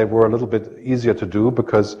 however, they were a little bit easier to do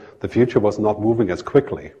because the future was not moving as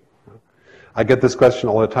quickly. I get this question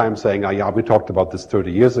all the time saying, oh, yeah, we talked about this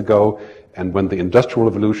 30 years ago, and when the Industrial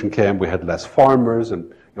Revolution came, we had less farmers,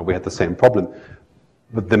 and we had the same problem.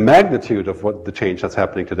 But the magnitude of what the change that's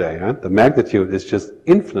happening today, the magnitude is just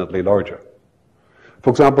infinitely larger. For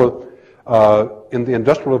example, in the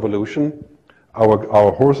Industrial Revolution,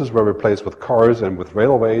 our horses were replaced with cars and with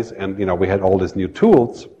railways, and we had all these new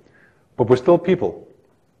tools, but we're still people.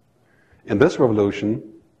 In this revolution,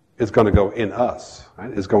 it's going to go in us.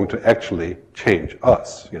 Right? It's going to actually change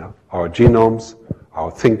us. Our genomes,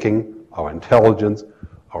 our thinking, our intelligence,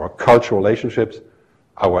 our cultural relationships,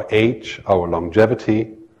 our age, our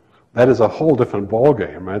longevity. That is a whole different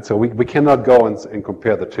ballgame, right? So we cannot go and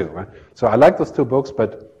compare the two, right? So I like those two books,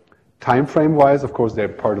 but time frame wise, of course, they're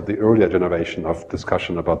part of the earlier generation of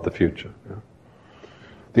discussion about the future. Yeah.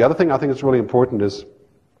 The other thing I think is really important is,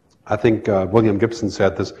 I think William Gibson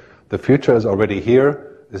said this, the future is already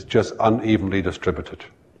here, it's just unevenly distributed.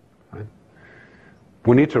 Right?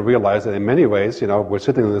 We need to realize that in many ways, we're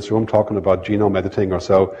sitting in this room talking about genome editing or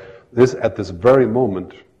so, at this very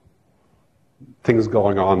moment, things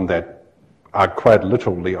going on that are quite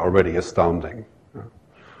literally already astounding. Yeah.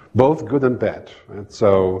 Both good and bad. Right?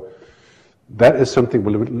 So that is something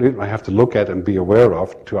we have to look at and be aware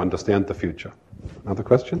of to understand the future. Another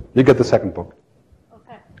question? You get the second book.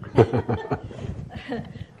 Okay.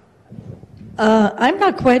 I'm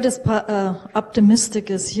not quite as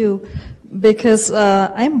optimistic as you, because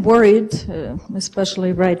I'm worried,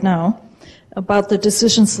 especially right now, about the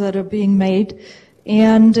decisions that are being made,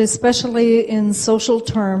 and especially in social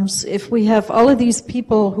terms. If we have all of these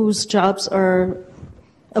people whose jobs are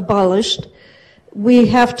abolished, we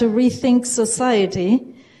have to rethink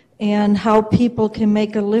society and how people can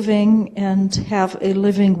make a living and have a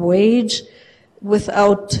living wage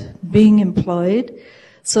without being employed.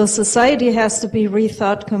 So society has to be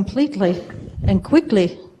rethought completely and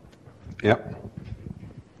quickly. Yeah.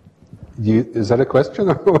 Is that a question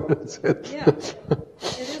or what is it? Yeah, it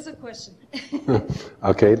is a question.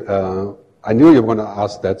 Okay, I knew you were going to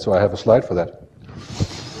ask that, so I have a slide for that.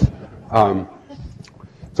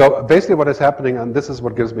 So basically what is happening, and this is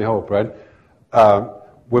what gives me hope, right?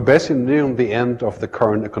 We're basically nearing the end of the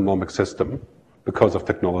current economic system because of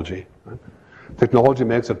technology. Right? Technology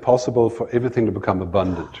makes it possible for everything to become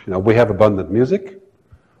abundant. We have abundant music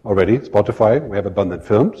already, Spotify. We have abundant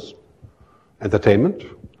films, entertainment.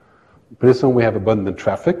 Pretty soon we have abundant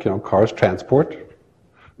traffic, cars, transport,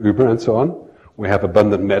 Uber, and so on. We have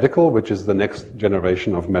abundant medical, which is the next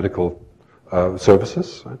generation of medical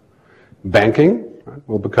services. Right? Banking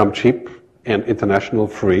will become cheap and international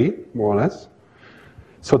free, more or less.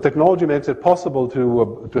 So technology makes it possible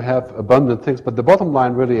to have abundant things, but the bottom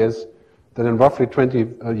line really is that in roughly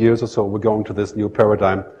 20 years or so, we're going to this new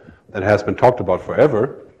paradigm that has been talked about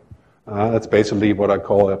forever. That's basically what I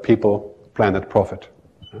call a people, planet, profit.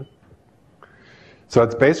 So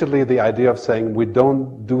it's basically the idea of saying we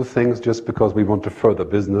don't do things just because we want to further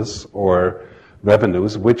business or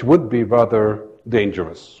revenues, which would be rather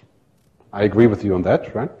dangerous. I agree with you on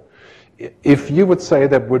that, right? If you would say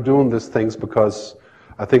that we're doing these things because,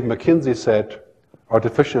 I think McKinsey said,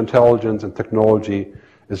 artificial intelligence and technology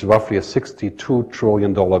is roughly a $62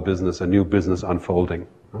 trillion business, a new business unfolding.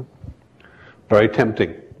 Very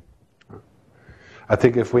tempting. I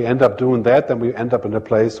think if we end up doing that, then we end up in a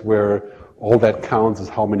place where all that counts is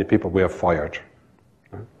how many people we have fired.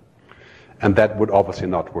 And that would obviously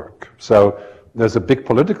not work. So there's a big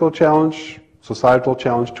political challenge, societal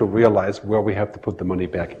challenge to realize where we have to put the money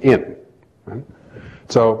back in. Right?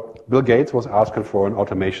 So Bill Gates was asking for an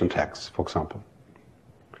automation tax, for example.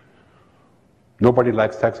 Nobody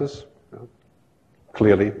likes taxes,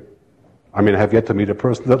 clearly. I mean, I have yet to meet a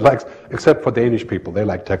person that likes, except for Danish people, they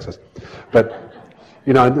like taxes. But,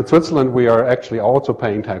 in Switzerland, we are actually also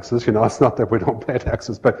paying taxes. It's not that we don't pay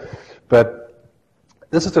taxes, but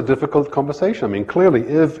this is a difficult conversation. I mean, clearly,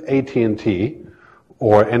 if AT&T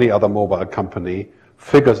or any other mobile company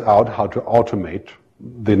figures out how to automate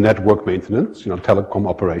the network maintenance, telecom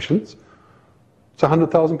operations, it's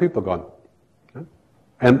 100,000 people gone. Okay?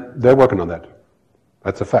 And they're working on that.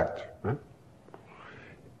 That's a fact. Right?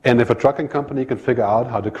 And if a trucking company can figure out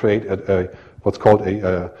how to create what's called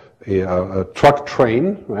a truck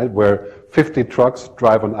train, right, where 50 trucks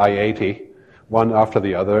drive on I-80, one after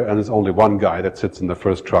the other, and there's only one guy that sits in the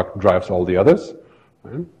first truck, drives all the others,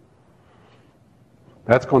 right?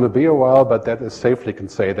 That's going to be a while, but that is safely can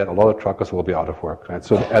say that a lot of truckers will be out of work. Right?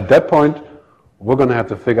 So at that point, we're going to have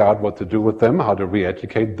to figure out what to do with them, how to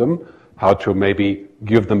re-educate them, how to maybe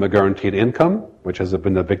give them a guaranteed income, which has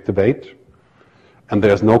been a big debate. And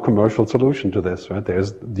there's no commercial solution to this, right?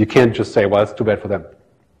 You can't just say, well, it's too bad for them.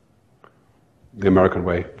 The American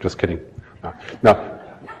way, just kidding. No,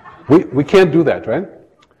 we can't do that, right?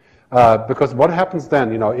 Because what happens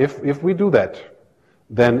then, if we do that,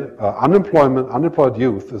 then unemployed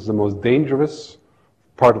youth is the most dangerous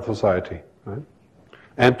part of society, right?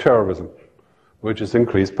 And terrorism, which is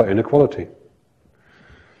increased by inequality.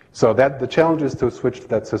 So the challenge is to switch to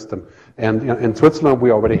that system. And in Switzerland,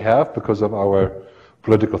 we already have, because of our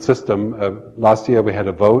political system. Last year, we had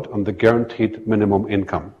a vote on the guaranteed minimum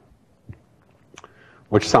income,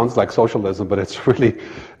 which sounds like socialism, but it's really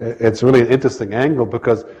an interesting angle,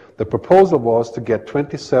 because the proposal was to get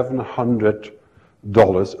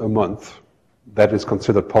 $2,700 a month. That is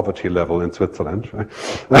considered poverty level in Switzerland, right?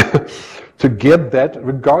 To get that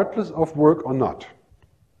regardless of work or not.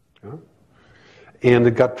 Yeah? And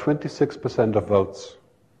it got 26% of votes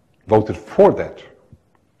voted for that.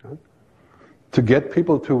 Yeah? To get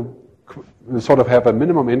people to sort of have a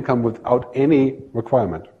minimum income without any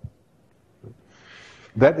requirement.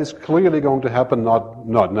 That is clearly going to happen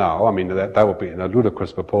not now. I mean, that would be a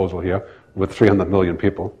ludicrous proposal here with 300 million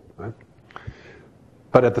people. Right?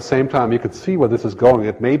 But at the same time, you could see where this is going.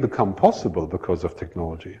 It may become possible because of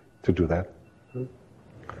technology to do that.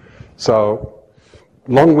 So,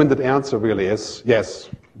 long-winded answer really is, yes,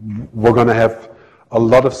 we're going to have a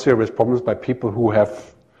lot of serious problems by people who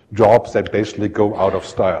have jobs that basically go out of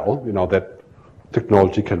style, that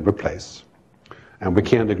technology can replace. And we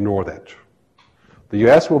can't ignore that. The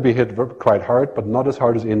US will be hit quite hard, but not as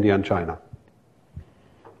hard as India and China.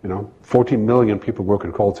 14 million people work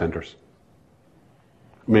in call centers.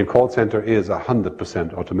 I mean, call center is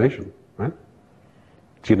 100% automation, right?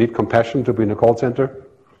 Do you need compassion to be in a call center?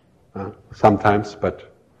 Sometimes,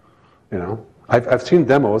 but, I've seen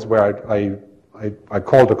demos where I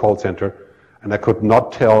called a call center and I could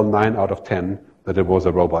not tell 9 out of 10 that it was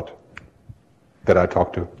a robot that I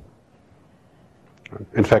talked to.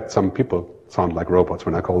 In fact, some people sound like robots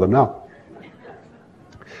when I call them now.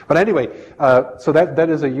 But anyway, so that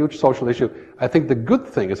is a huge social issue. I think the good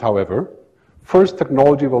thing is, however, first,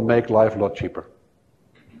 technology will make life a lot cheaper.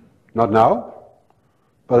 Not now,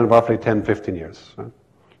 but in roughly 10, 15 years. Right?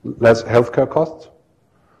 Less healthcare costs,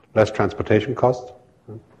 less transportation costs,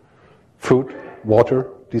 right? Food,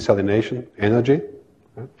 water, desalination, energy.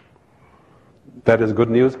 Right? That is good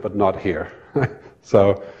news, but not here.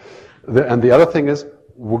 So, and the other thing is,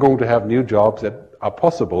 we're going to have new jobs that are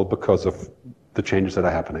possible because of the changes that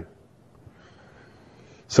are happening.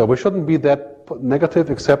 So we shouldn't be that negative,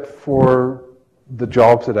 except for the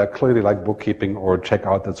jobs that are clearly like bookkeeping or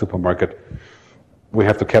checkout at the supermarket. We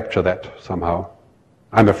have to capture that somehow.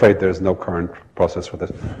 I'm afraid there's no current process for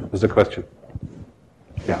this. There's a question.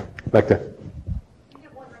 Yeah, back there. We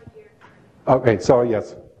have one right here. Okay, so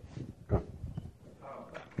yes. Go.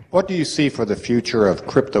 What do you see for the future of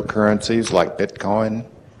cryptocurrencies like Bitcoin?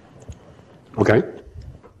 Okay.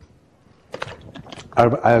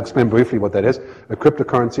 I'll explain briefly what that is. A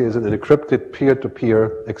cryptocurrency is an encrypted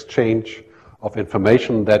peer-to-peer exchange of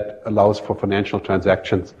information that allows for financial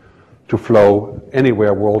transactions to flow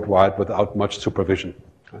anywhere worldwide without much supervision.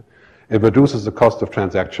 It reduces the cost of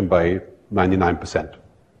transaction by 99%.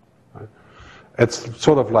 It's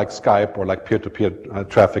sort of like Skype or like peer-to-peer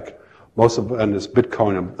traffic. Most of it is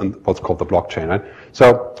Bitcoin and what's called the blockchain. Right?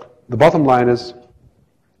 So the bottom line is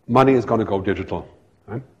money is going to go digital.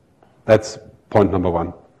 Right? That's point number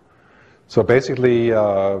one. So basically,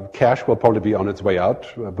 cash will probably be on its way out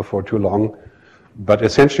before too long, but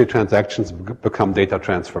essentially transactions become data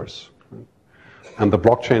transfers. And the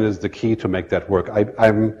blockchain is the key to make that work.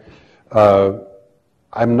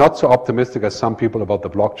 I'm not so optimistic as some people about the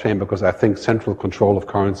blockchain because I think central control of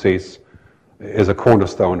currencies is a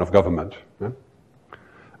cornerstone of government.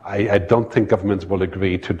 I don't think governments will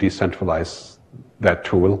agree to decentralize that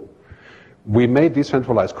tool. We may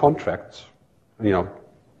decentralize contracts,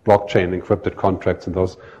 blockchain encrypted contracts and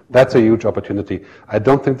those. That's a huge opportunity. I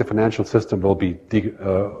don't think the financial system will be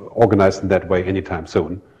organized in that way anytime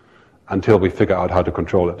soon until we figure out how to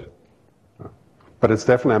control it. But it's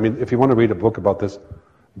definitely, if you want to read a book about this,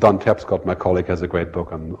 Don Tapscott, my colleague, has a great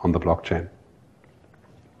book on the blockchain.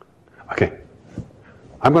 Okay.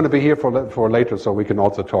 I'm going to be here for later so we can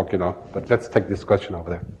also talk, but let's take this question over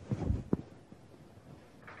there.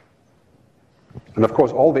 And of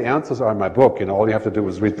course, all the answers are in my book. All you have to do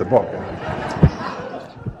is read the book.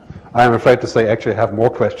 I am afraid to say actually I have more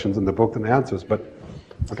questions in the book than answers, but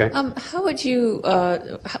Okay. How would you,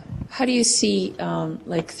 how do you see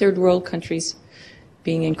like third world countries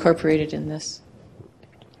being incorporated in this?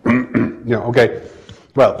 Yeah, okay.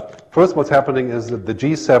 Well, first what's happening is that the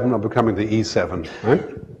G7 are becoming the E7, right?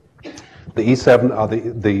 The E7 are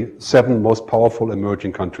the 7 most powerful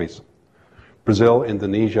emerging countries. Brazil,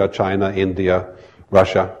 Indonesia, China, India,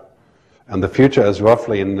 Russia. And the future is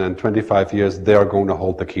roughly in 25 years, they are going to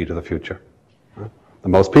hold the key to the future. Right? The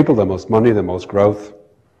most people, the most money, the most growth.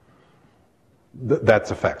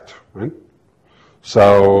 That's a fact, right?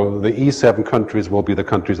 So the E7 countries will be the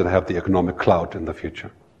countries that have the economic clout in the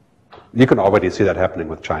future. You can already see that happening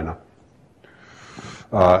with China.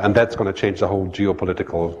 And that's going to change the whole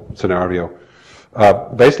geopolitical scenario.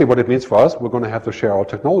 Basically what it means for us, we're going to have to share our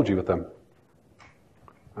technology with them.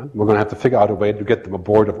 Right? We're going to have to figure out a way to get them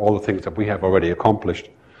aboard of all the things that we have already accomplished,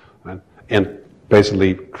 right? And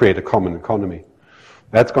basically create a common economy.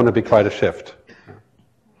 That's going to be quite a shift.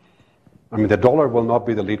 I mean, the dollar will not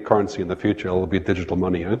be the lead currency in the future. It will be digital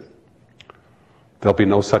money. Right? There'll be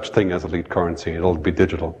no such thing as a lead currency. It'll be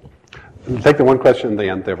digital. Take the one question in the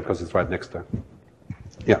end there because it's right next there.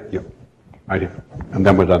 Yeah, right here. And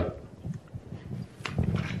then we're done.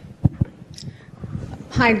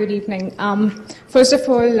 Hi, good evening. First of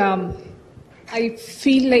all, I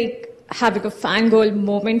feel like having a fangirl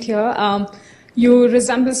moment here. You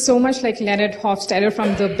resemble so much like Leonard Hofstadter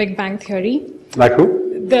from the Big Bang Theory. Like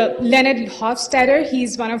who? The Leonard Hofstadter,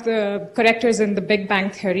 he's one of the characters in the Big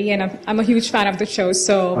Bang Theory, and I'm a huge fan of the show,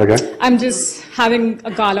 so okay. I'm just having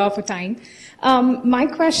a gala of a time. My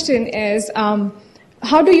question is,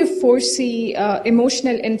 how do you foresee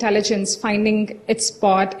emotional intelligence finding its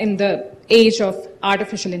spot in the age of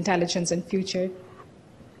artificial intelligence in future?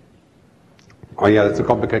 Oh yeah, that's a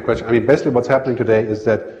complicated question. I mean, basically what's happening today is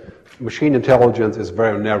that machine intelligence is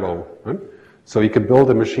very narrow. Right? So you can build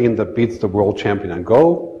a machine that beats the world champion in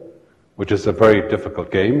Go, which is a very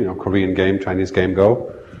difficult game, you know, Korean game, Chinese game,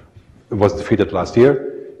 Go. It was defeated last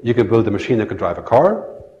year. You can build a machine that can drive a car.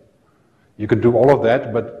 You can do all of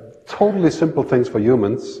that, but totally simple things for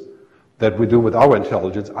humans that we do with our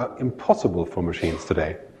intelligence are impossible for machines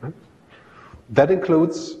today. Right? That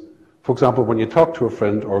includes, for example, when you talk to a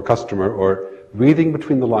friend or a customer or reading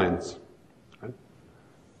between the lines, right?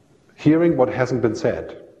 Hearing what hasn't been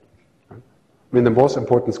said. I mean, the most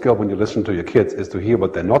important skill when you listen to your kids is to hear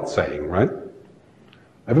what they're not saying, right?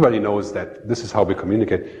 Everybody knows that this is how we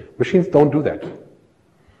communicate. Machines don't do that.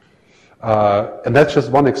 And that's just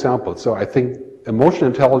one example. So I think emotional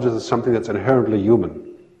intelligence is something that's inherently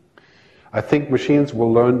human. I think machines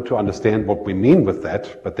will learn to understand what we mean with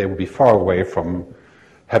that, but they will be far away from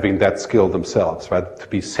having that skill themselves, right? To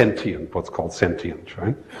be sentient, what's called sentient,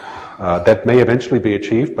 right? That may eventually be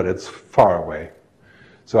achieved, but it's far away.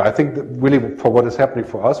 So I think that really for what is happening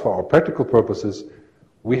for us, for our practical purposes,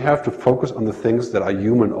 we have to focus on the things that are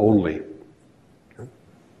human only. Okay?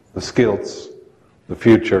 The skills, the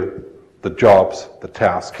future, the jobs, the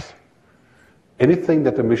tasks. Anything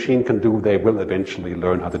that the machine can do, they will eventually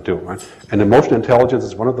learn how to do. Right? And emotional intelligence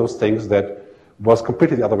is one of those things that was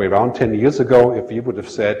completely the other way around. 10 years ago, if you would have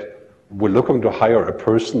said, we're looking to hire a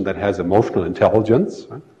person that has emotional intelligence,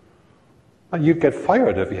 right? You'd get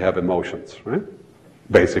fired if you have emotions, right?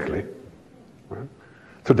 Basically. Right?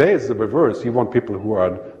 Today it's the reverse. You want people who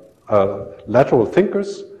are lateral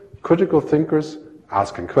thinkers, critical thinkers,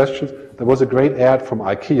 asking questions. There was a great ad from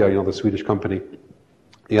IKEA, you know, the Swedish company,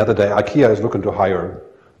 the other day. IKEA is looking to hire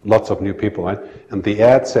lots of new people, right? And the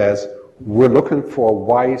ad says, we're looking for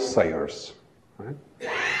why sayers. Right?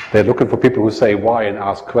 They're looking for people who say why and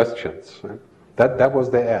ask questions. Right? That was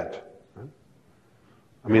the ad.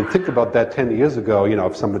 I mean, think about that 10 years ago, you know,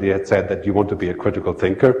 if somebody had said that you want to be a critical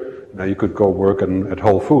thinker, you know, you could go work at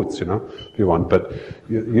Whole Foods, you know, if you want, but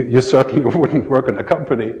you certainly wouldn't work in a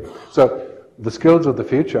company. So the skills of the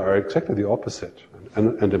future are exactly the opposite,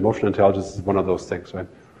 and emotional intelligence is one of those things, right?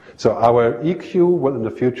 So our EQ will in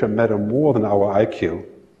the future matter more than our IQ.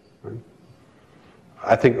 Right?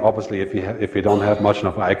 I think obviously if you don't have much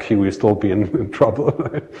enough IQ, you still be in trouble.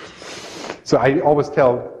 Right? So I always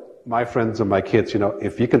tell my friends and my kids, you know,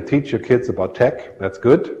 if you can teach your kids about tech, that's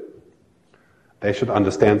good. They should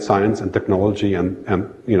understand science and technology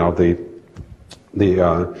and you know,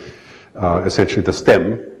 essentially the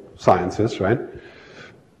STEM sciences, right?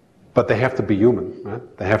 But they have to be human,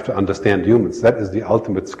 right? They have to understand humans. That is the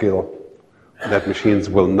ultimate skill that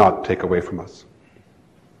machines will not take away from us.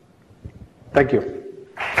 Thank you.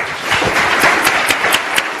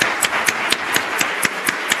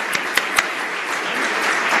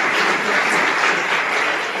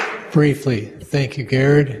 Briefly, thank you,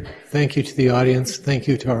 Gerd. Thank you to the audience. Thank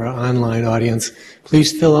you to our online audience.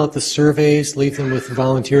 Please fill out the surveys. Leave them with the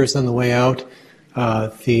volunteers on the way out.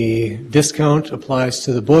 The discount applies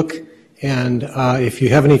to the book. And if you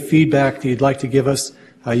have any feedback that you'd like to give us,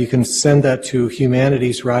 you can send that to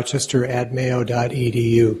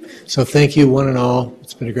humanitiesrochester@mayo.edu. So thank you, one and all.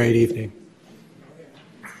 It's been a great evening.